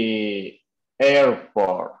is the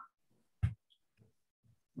airport?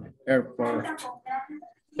 Airport.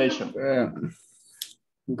 Station.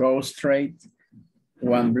 Go straight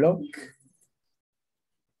one block.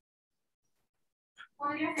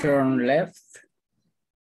 Turn left.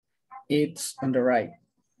 It's on the right.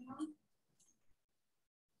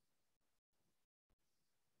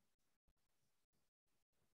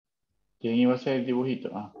 ¿Quién iba a hacer el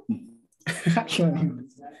dibujito? Ah.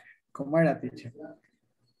 ¿Cómo era, teacher?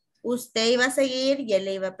 Usted iba a seguir y él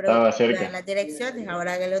le iba a Estaba preguntar cerca. las direcciones.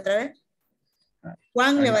 Ahora hágale otra vez.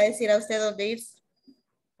 Juan le va a decir a usted dónde ir.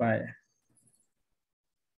 Vaya.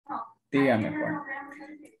 Dígame, Juan.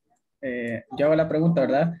 Yo hago la pregunta,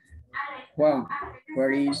 ¿verdad? Juan,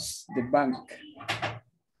 where is the bank?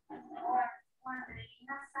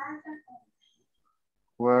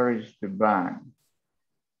 Where is the bank?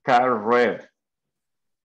 Car red.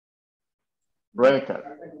 Red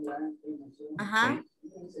car. Ajá.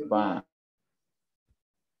 Bank.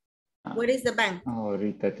 Where is the bank?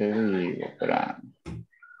 Ahorita te digo, espera.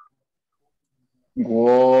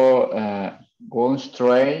 Go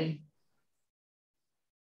straight.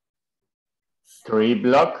 3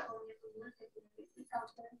 block.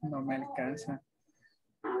 No me alcanza.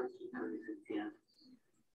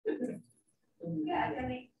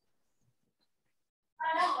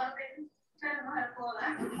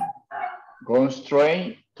 Go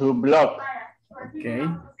straight 2 block. Okay.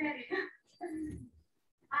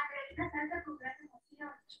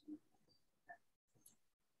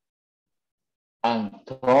 And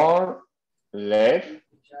turn left.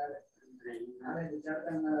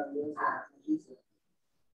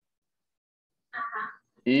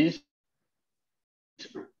 Is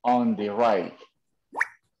on the right.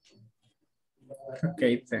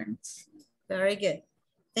 Okay, thanks. Very good.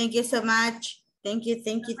 Thank you so much. Thank you,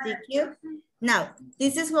 thank you, thank you. Now,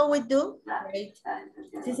 this is what we do, right?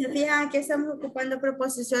 Si se fijan que estamos ocupando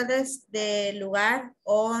preposiciones de lugar,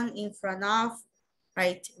 on, in front of,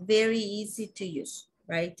 right? Very easy to use,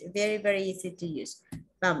 right? Very, very easy to use.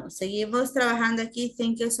 Vamos, seguimos trabajando aquí.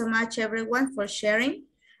 Thank you so much, everyone, for sharing.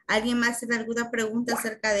 ¿Alguien más tiene alguna pregunta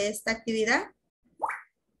acerca de esta actividad?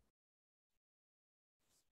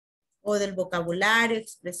 O del vocabulario,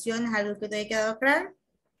 expresiones, algo que te haya quedado claro.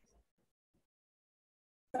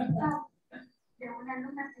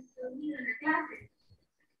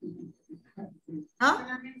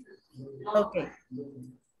 ¿No? Ok.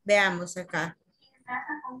 Veamos acá.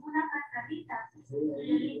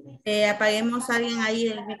 Apaguemos a alguien ahí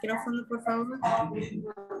el micrófono, por favor.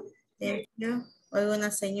 Oigo una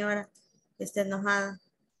señora que está enojada.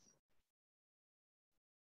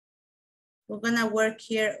 We're gonna work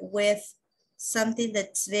here with something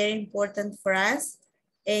that's very important for us,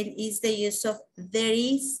 and is the use of there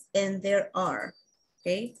is and there are.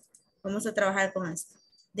 Okay, vamos a trabajar con esto.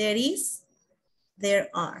 There is, there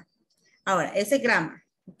are. Ahora, ese grammar,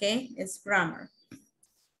 okay, it's grammar.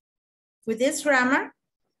 With this grammar,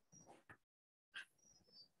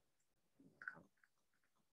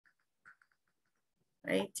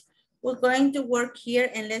 right, we're going to work here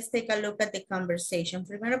and let's take a look at the conversation.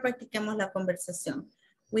 Primero practiquemos la conversación.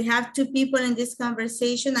 We have two people in this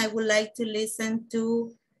conversation. I would like to listen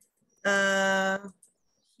to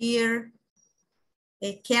here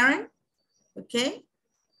Karen, okay?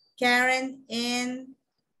 Karen and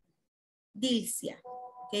Dilcia,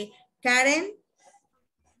 okay? Karen,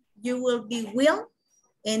 you will be Will,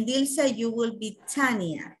 and Dilcia, you will be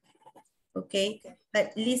Tania, okay?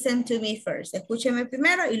 But listen to me first. Escúcheme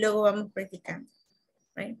primero y luego vamos practicando,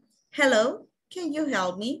 right? Hello, can you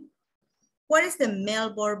help me? What is the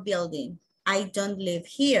Melbourne building? I don't live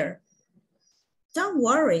here. Don't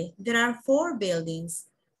worry, there are 4 buildings.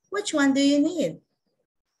 Which one do you need?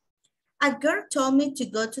 A girl told me to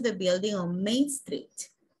go to the building on Main Street.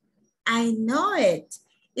 I know it.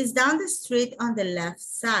 It's down the street on the left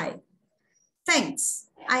side. Thanks.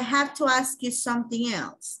 I have to ask you something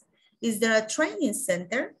else. Is there a training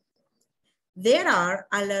center? There are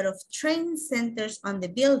a lot of training centers on the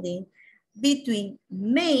building between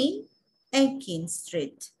Main and King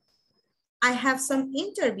Street. I have some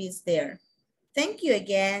interviews there. Thank you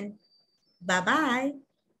again. Bye-bye.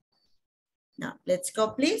 Now, let's go,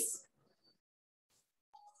 please.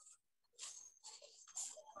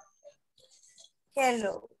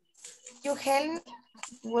 Hello. You help me?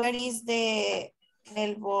 Where is the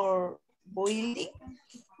Melbourne building?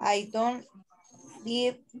 I don't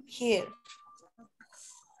live here.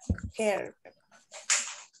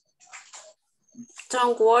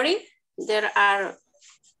 Don't worry, there are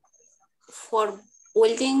 4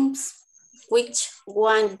 buildings. Which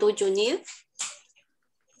one do you need?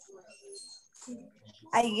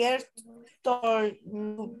 I get told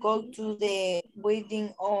to go to the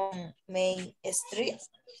building on Main Street.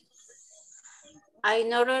 I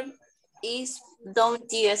know it is down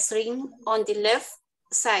the street on the left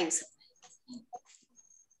side.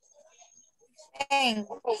 And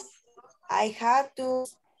I have to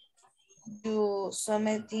do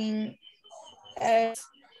something else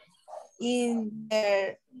in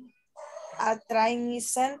there a training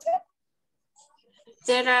center.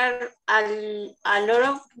 There are a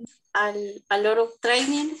lot of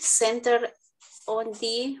training center on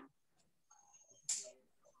the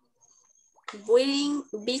building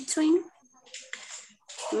between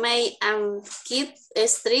May and Kim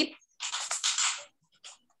Street.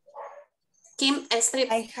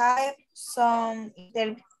 I have some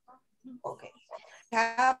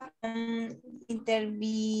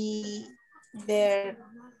interview there.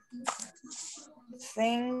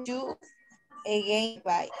 Thank you again.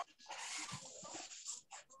 Bye.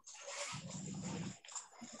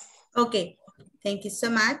 Okay, thank you so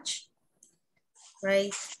much.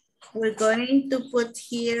 Right, we're going to put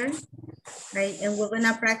here, right, and we're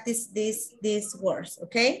gonna practice these words,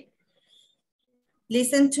 okay?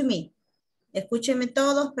 Listen to me. Escúchenme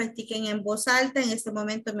todos, practiquen en voz alta. En este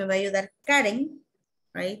momento me va a ayudar Karen,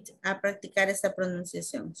 right, a practicar esta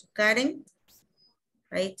pronunciación. So Karen,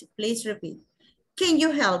 right, please repeat. Can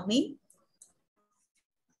you help me?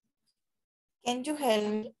 Can you help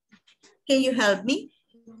me? Can you help me?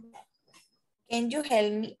 Can you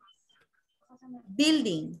help me?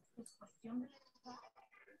 Building.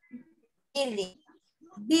 Building.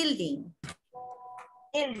 Building.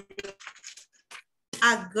 Building.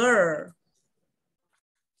 A girl.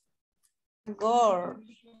 Girl.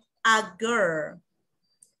 A girl.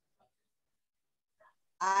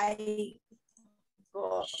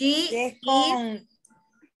 She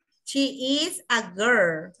is a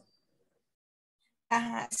girl.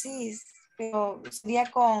 Ajá, sí, pero sería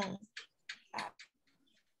con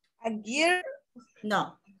a girl.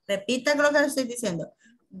 No, Repita lo que le estoy diciendo.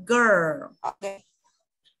 Girl. Okay.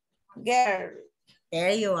 Girl.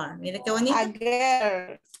 There you are. Mire qué bonito. A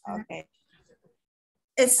girl. Okay.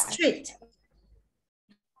 Street.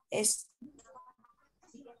 Es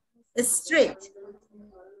Street.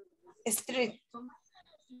 street.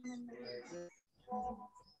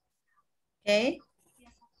 Okay.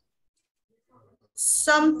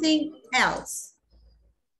 Something else.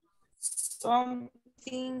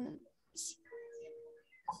 Something.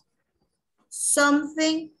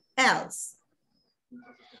 Something else.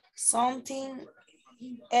 Something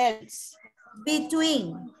else.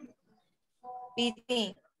 Between.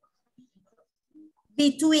 Between.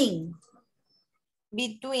 Between.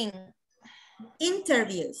 Between.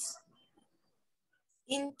 Interviews.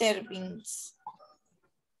 Intervenes.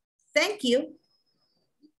 Thank you.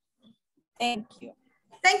 Thank you.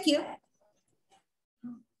 Thank you.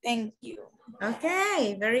 Thank you.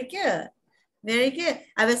 Okay, very good. Very good.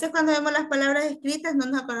 A veces cuando vemos las palabras escritas no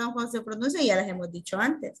nos acordamos cómo se pronuncian y ya las hemos dicho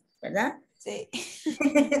antes, ¿verdad? Sí.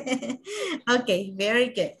 Okay,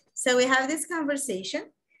 very good. So we have this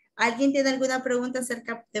conversation. ¿Alguien tiene alguna pregunta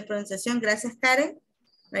acerca de pronunciación? Gracias, Karen.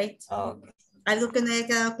 Right. Okay. ¿Algo que no haya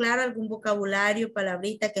quedado claro? ¿Algún vocabulario,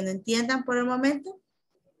 palabrita que no entiendan por el momento?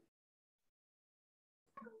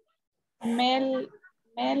 No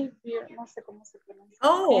sé cómo se pronuncia.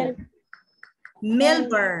 Oh,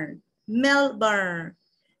 Melbourne. Melbourne.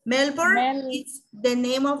 Melbourne is the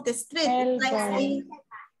name of the street. It's like saying,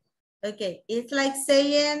 okay, it's like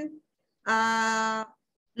saying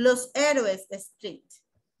Los Héroes Street.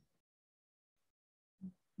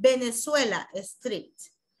 Venezuela Street.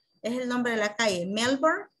 Es el nombre de la calle.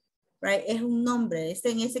 Melbourne, right? Es un nombre.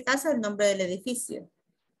 En ese caso, el nombre del edificio.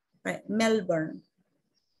 Right? Melbourne.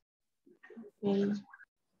 Okay.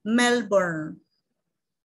 Melbourne.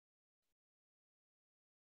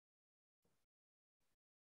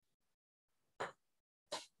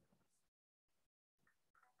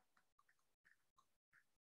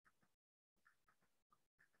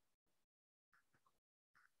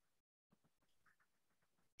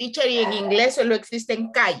 Teacher, y en inglés solo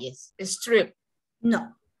existen calles, strip.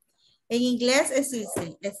 No. En inglés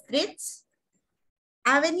existen streets,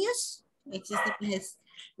 avenues, existen pues,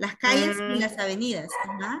 las calles y las avenidas.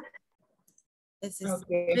 Ajá.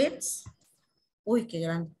 Streets. Uy, qué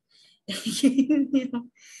grande.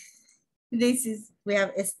 We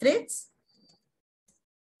have streets,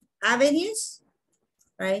 avenues,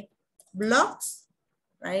 right? Blocks,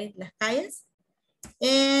 right? Las calles.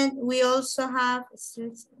 And we also have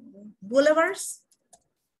streets, boulevards.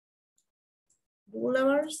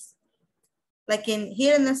 Boulevards. Like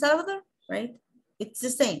here in El Salvador, right? It's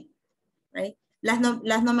the same, right? Las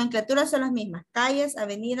nomenclaturas son las mismas. Calles,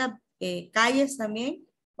 avenidas, calles también,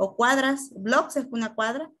 o cuadras. Blocks es una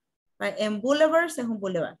cuadra. Right? En boulevards es un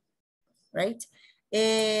boulevard, right?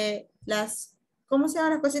 ¿Cómo se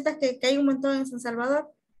llaman las cositas que hay un montón en San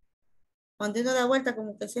Salvador? Cuando uno da vuelta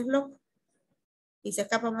como que si es loco y se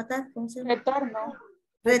escapa a matar. ¿Cómo se llama?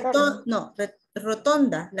 Retorno. No,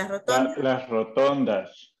 rotonda. Las rotondas. Las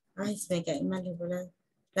rotondas. Ay, se me cae mal.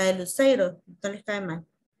 La de Luceiro, no les cae mal.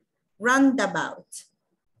 Roundabout.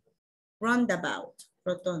 Roundabout.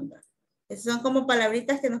 Rotonda. Esas son como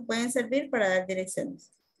palabritas que nos pueden servir para dar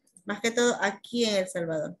direcciones. Más que todo aquí en El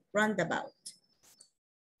Salvador. Roundabout.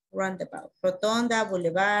 Roundabout. Rotonda,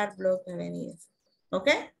 boulevard, block, avenidas.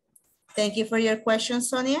 Okay? Thank you for your question,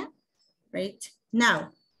 Sonia. Right?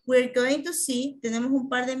 Now, we're going to see, tenemos un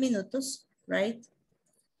par de minutos, right?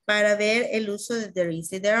 Para ver el uso de there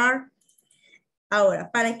is y there are.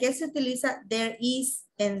 Ahora, ¿para qué se utiliza there is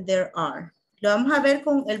and there are? Lo vamos a ver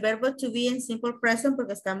con el verbo to be en simple present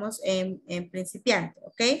porque estamos en principiante,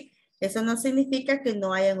 ¿ok? Eso no significa que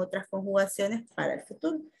no hayan otras conjugaciones para el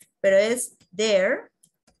futuro, pero es there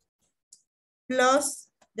plus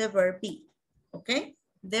the verb be, ¿ok?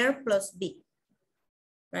 There plus be,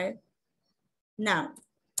 right? Now,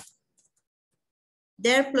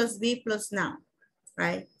 there plus be plus now,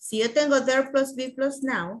 right? Si yo tengo there plus be plus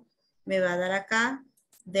now, me va a dar acá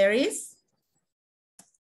there is,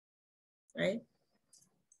 right?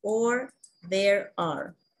 Or there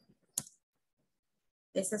are.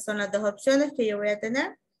 Esas son las dos opciones que yo voy a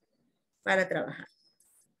tener para trabajar.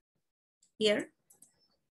 Here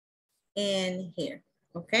and here,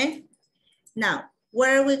 okay? Now, what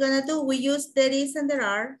are we gonna do? We use there is and there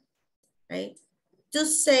are, right? To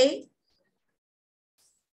say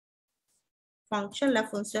function, la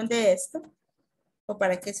función de esto, o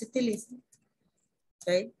para qué se utiliza,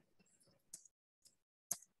 okay?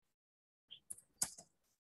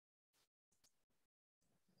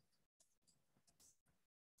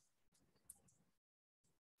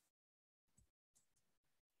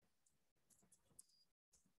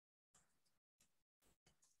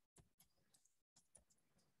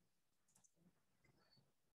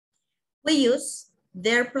 we use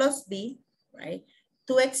there plus be, right,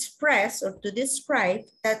 to express or to describe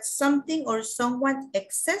that something or someone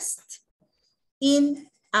exists in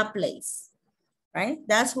a place, right?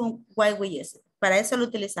 That's why we use it. Para eso lo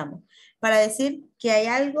utilizamos. Para decir que hay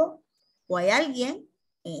algo o hay alguien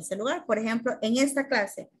en ese lugar. Por ejemplo, en esta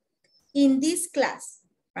clase. In this class,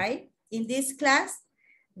 right? In this class,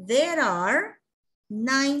 there are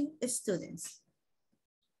 9 students.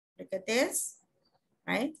 Look at this,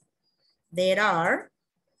 right? There are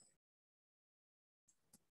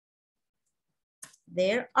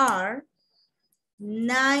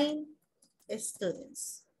 9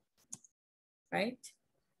 students, right?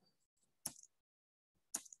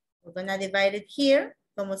 We're gonna divide it here.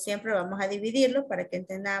 Como siempre, vamos a dividirlo para que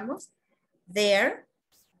entendamos. There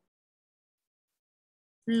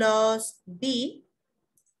plus be,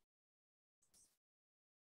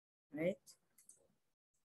 right?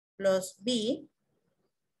 Plus be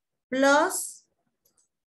plus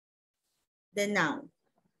the noun.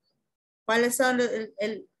 ¿Cuáles son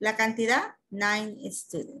la cantidad? 9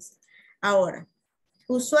 students. Ahora,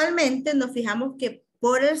 usualmente nos fijamos que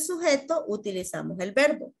por el sujeto utilizamos el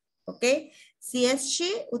verbo, ¿ok? Si es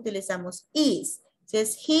she, utilizamos is. Si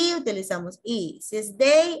es he, utilizamos is. Si es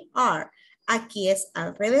they, are. Aquí es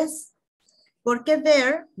al revés. Porque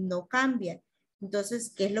there no cambia.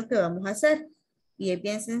 Entonces, ¿qué es lo que vamos a hacer? Y es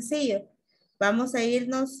bien sencillo. Vamos a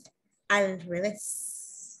irnos al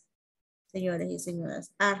revés. Señores y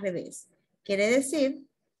señoras, al revés. Quiere decir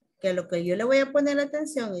que lo que yo le voy a poner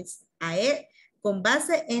atención es a él, con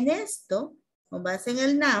base en esto, con base en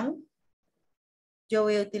el noun, yo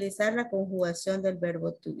voy a utilizar la conjugación del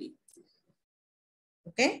verbo to be.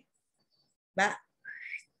 ¿Ok? Va.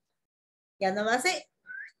 Ya no va a ser,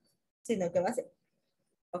 sino que va a ser.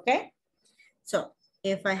 ¿Ok? So,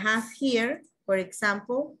 if I have here, for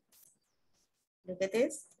example, look at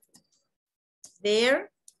this. There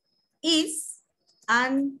is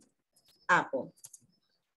an apple.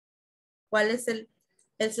 ¿Cuál es el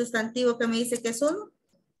sustantivo que me dice que es uno?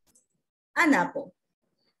 An apple.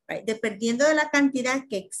 Right? Dependiendo de la cantidad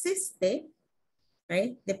que existe,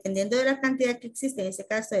 right? Dependiendo de la cantidad que existe, en ese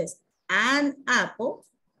caso es an apple,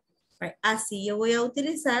 right? Así yo voy a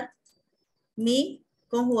utilizar mi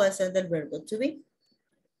conjugación del verbo to be.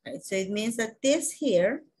 Right? So it means that this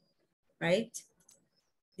here, right?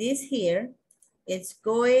 This here, it's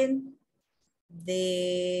going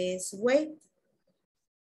this way.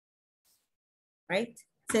 Right?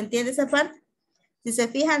 ¿Se entiende esa parte? Si se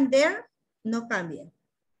fijan, there no cambia.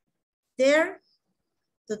 There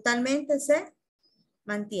totalmente se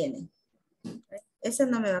mantiene. Right? Eso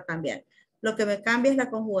no me va a cambiar. Lo que me cambia es la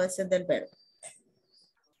conjugación del verbo.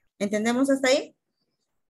 ¿Entendemos hasta ahí?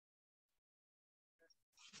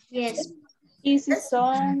 Yes. Y si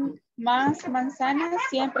son más manzanas,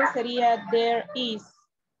 siempre sería there is.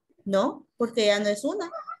 No, porque ya no es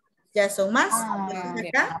una. Ya son más. Entonces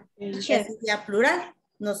acá ya sería plural,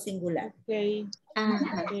 no singular. Okay.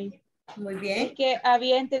 Okay. Muy bien. Es que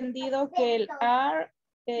había entendido que el are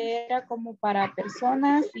era como para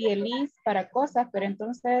personas y el is para cosas, pero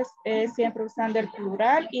entonces siempre usando el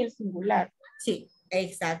plural y el singular. Sí,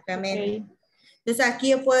 exactamente. Okay. Entonces aquí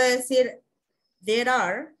yo puedo decir there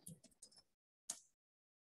are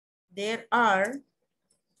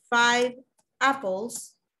 5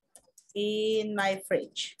 apples in my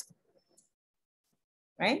fridge.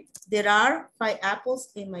 Right? There are 5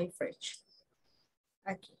 apples in my fridge.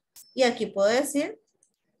 Aquí. Y aquí puedo decir,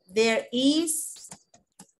 there is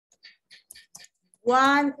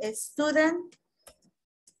 1 student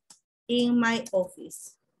in my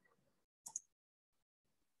office.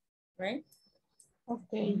 Right?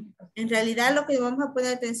 Okay. En realidad lo que vamos a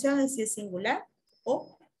poner atención es si es singular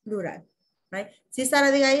o plural. Right? ¿Sí,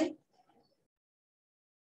 Sara, diga ahí?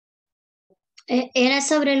 Era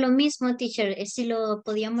sobre lo mismo, teacher, si lo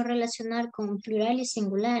podíamos relacionar con plural y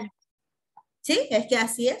singular. Sí, es que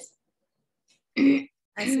así es.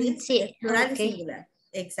 Así es, sí, es plural okay. y singular.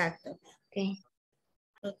 Exacto. Okay.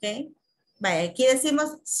 Ok. Vaya, aquí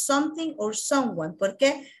decimos something or someone. ¿Por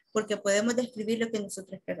qué? Porque podemos describir lo que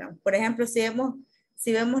nosotros queramos. Por ejemplo, si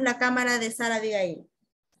vemos la cámara de Sara Abigail.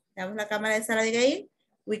 Vemos la cámara de Sara Abigail.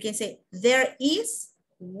 We can say, there is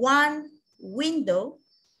 1 window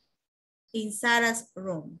in Sarah's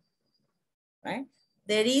room. Right?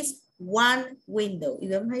 There is 1 window. Y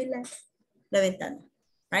vemos ahí la ventana.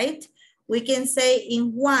 Right? We can say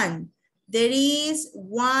in 1. There is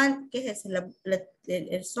 1. ¿Qué es eso?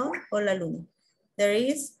 ¿El sol o la luna? There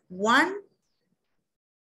is 1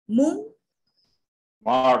 moon.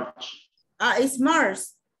 March. It's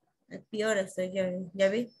Mars. Peor estoy yo. ¿Ya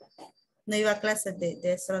vi? No iba a clases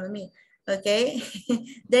de astronomía. Okay.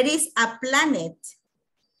 There is a planet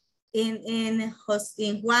in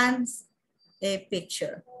one's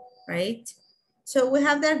picture, right? So we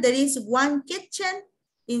have there is one kitchen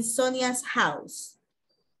in Sonia's house.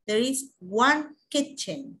 There is one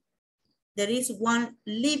kitchen. There is one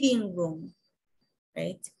living room,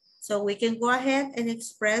 right? So we can go ahead and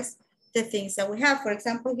express the things that we have. For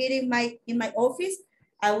example, here in my office,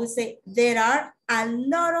 I would say there are a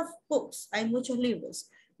lot of books. Hay muchos libros.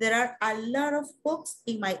 There are a lot of books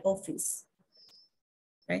in my office,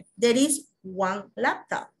 right? There is one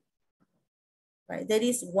laptop, right? There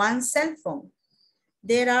is one cell phone.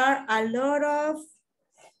 There are a lot of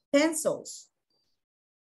pencils.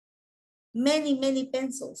 Many, many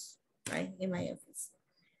pencils, right, in my office.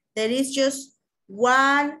 There is just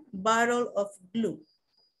one bottle of glue.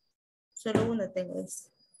 Solo uno tengo eso,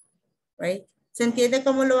 right? ¿Se entiende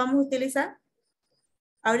cómo lo vamos a utilizar?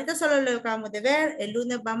 Ahorita solo lo acabamos de ver. El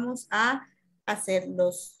lunes vamos a hacer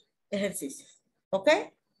los ejercicios, ¿ok?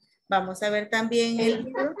 Vamos a ver también el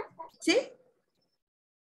libro. ¿Sí?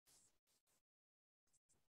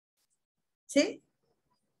 ¿Sí?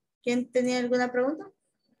 ¿Quién tenía alguna pregunta?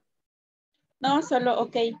 No, solo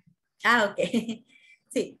ok. Ah, ok.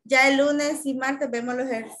 Sí, ya el lunes y martes vemos los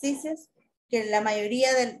ejercicios, que la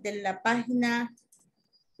mayoría de la página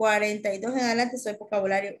 42 en adelante son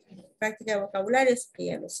vocabulario, práctica de vocabularios, que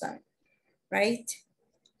ya lo saben. Right?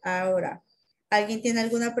 Ahora, ¿alguien tiene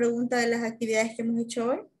alguna pregunta de las actividades que hemos hecho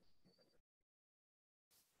hoy?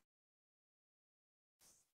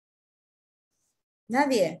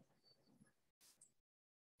 Nadie.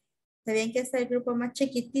 ¿Sabían que este es el grupo más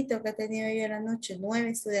chiquitito que he tenido yo en la noche? 9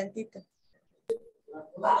 estudiantitos.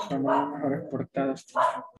 Somos los mejores portados.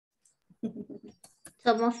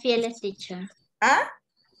 Somos fieles, teacher. ¿Ah?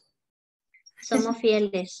 Somos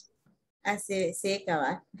fieles. Así, sí,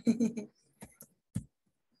 cabal.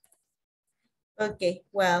 Okay,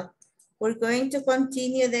 well, we're going to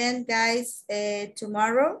continue then, guys,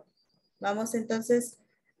 tomorrow. Vamos entonces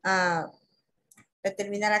a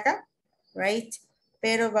terminar acá, right?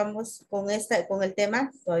 Pero vamos con el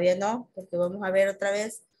tema, todavía no, porque vamos a ver otra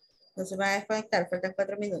vez, no se van a desconectar, faltan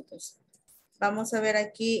 4 minutos. Vamos a ver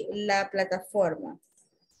aquí la plataforma.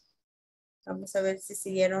 Vamos a ver si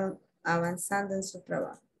siguieron avanzando en su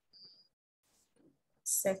trabajo.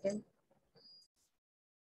 Second.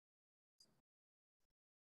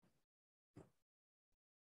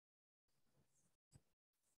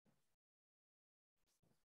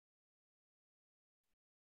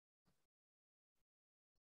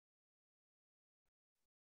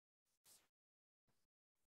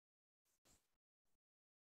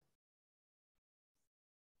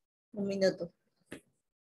 Un minuto.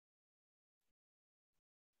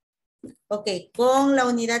 Ok, con la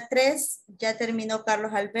unidad 3 ya terminó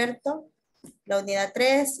Carlos Alberto. La unidad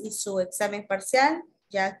 3 y su examen parcial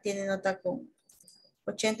ya tiene nota con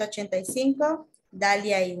 80-85.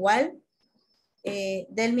 Dalia igual.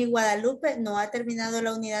 Delmi Guadalupe no ha terminado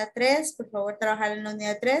la unidad 3. Por favor, trabajar en la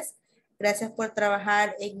unidad 3. Gracias por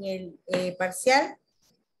trabajar en el parcial.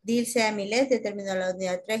 Dilce Amilet ya terminó la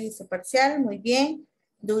unidad 3 y su parcial. Muy bien.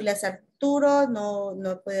 Douglas Arturo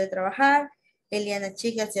no puede trabajar. Eliana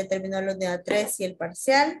Chicas ya terminó la unidad 3 y el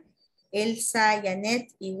parcial. Elsa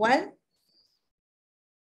Yanet igual.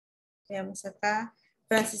 Veamos acá.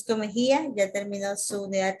 Francisco Mejía ya terminó su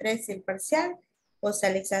unidad 3 y el parcial. José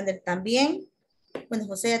Alexander también. Bueno,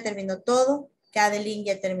 José ya terminó todo. Cadeline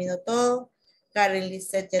ya terminó todo. Karen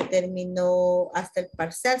Lisset ya terminó hasta el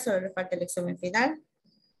parcial. Solo le falta el examen final.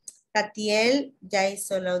 Catiel ya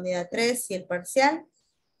hizo la unidad 3 y el parcial.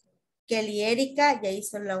 Kelly Erika ya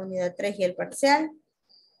hizo la unidad 3 y el parcial.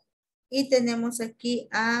 Y tenemos aquí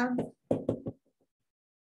a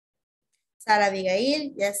Sara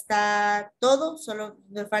Abigail, ya está todo, solo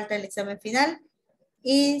nos falta el examen final.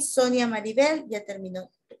 Y Sonia Maribel ya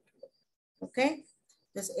terminó. ¿Ok?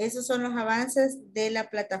 Entonces, esos son los avances de la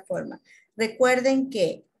plataforma. Recuerden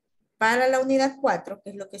que para la unidad 4, que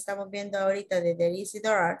es lo que estamos viendo ahorita de There is y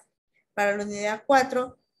There are, para la unidad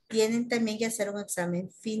 4 tienen también que hacer un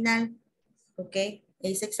examen final. ¿Ok?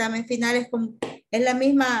 Ese examen final es la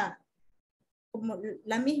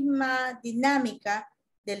misma dinámica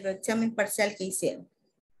del examen parcial que hicieron.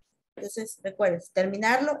 Entonces, recuerden,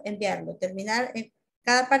 terminarlo, enviarlo. Terminar,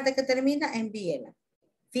 cada parte que termina, envíela.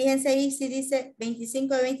 Fíjense ahí si dice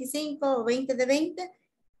 25 de 25 o 20 de 20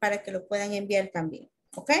 para que lo puedan enviar también.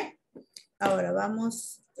 ¿Ok? Ahora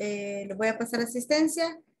vamos, les voy a pasar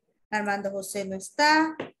asistencia. Armando José no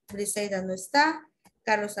está. Briseida no está.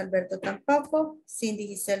 Carlos Alberto tampoco. Cindy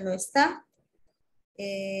Giselle no está.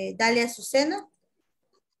 Dalia Azucena.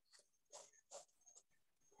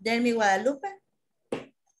 Delmi Guadalupe.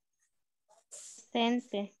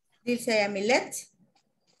 Presente. Dilce Yamilet.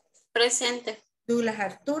 Presente. Douglas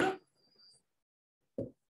Arturo.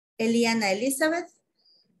 Eliana Elizabeth.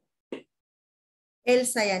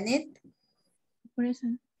 Elsa Yanet.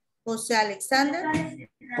 Present. José Alexander.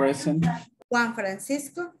 Present. Juan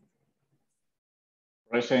Francisco.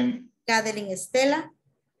 Present. Catherine Estela.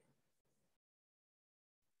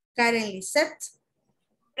 Karen Lisette.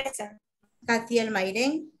 Present. Catiel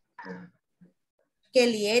Mairén.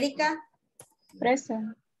 Kelly Erika.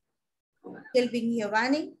 Present. Kelvin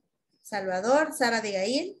Giovanni. Salvador. Sara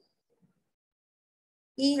Abigail.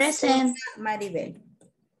 Y Present. Sonia Maribel.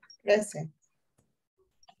 Present.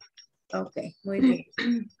 Ok, muy bien.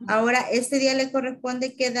 Ahora, este día le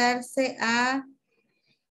corresponde quedarse a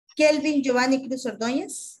Kelvin Giovanni Cruz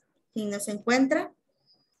Ordóñez, quien no se encuentra.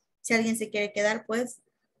 Si alguien se quiere quedar, pues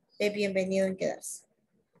es bienvenido en quedarse.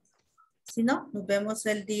 Si no, nos vemos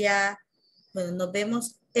el día, bueno, nos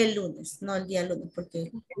vemos el lunes, no el día lunes,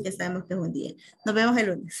 porque ya sabemos que es un día. Nos vemos el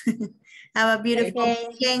lunes. Have a beautiful Okay.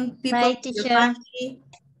 weekend, people. Bye, teacher.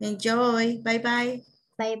 Enjoy. Bye, bye.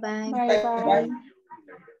 Bye, bye. Bye, bye.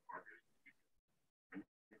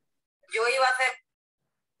 Yo iba a hacer.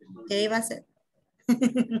 ¿Qué iba a hacer?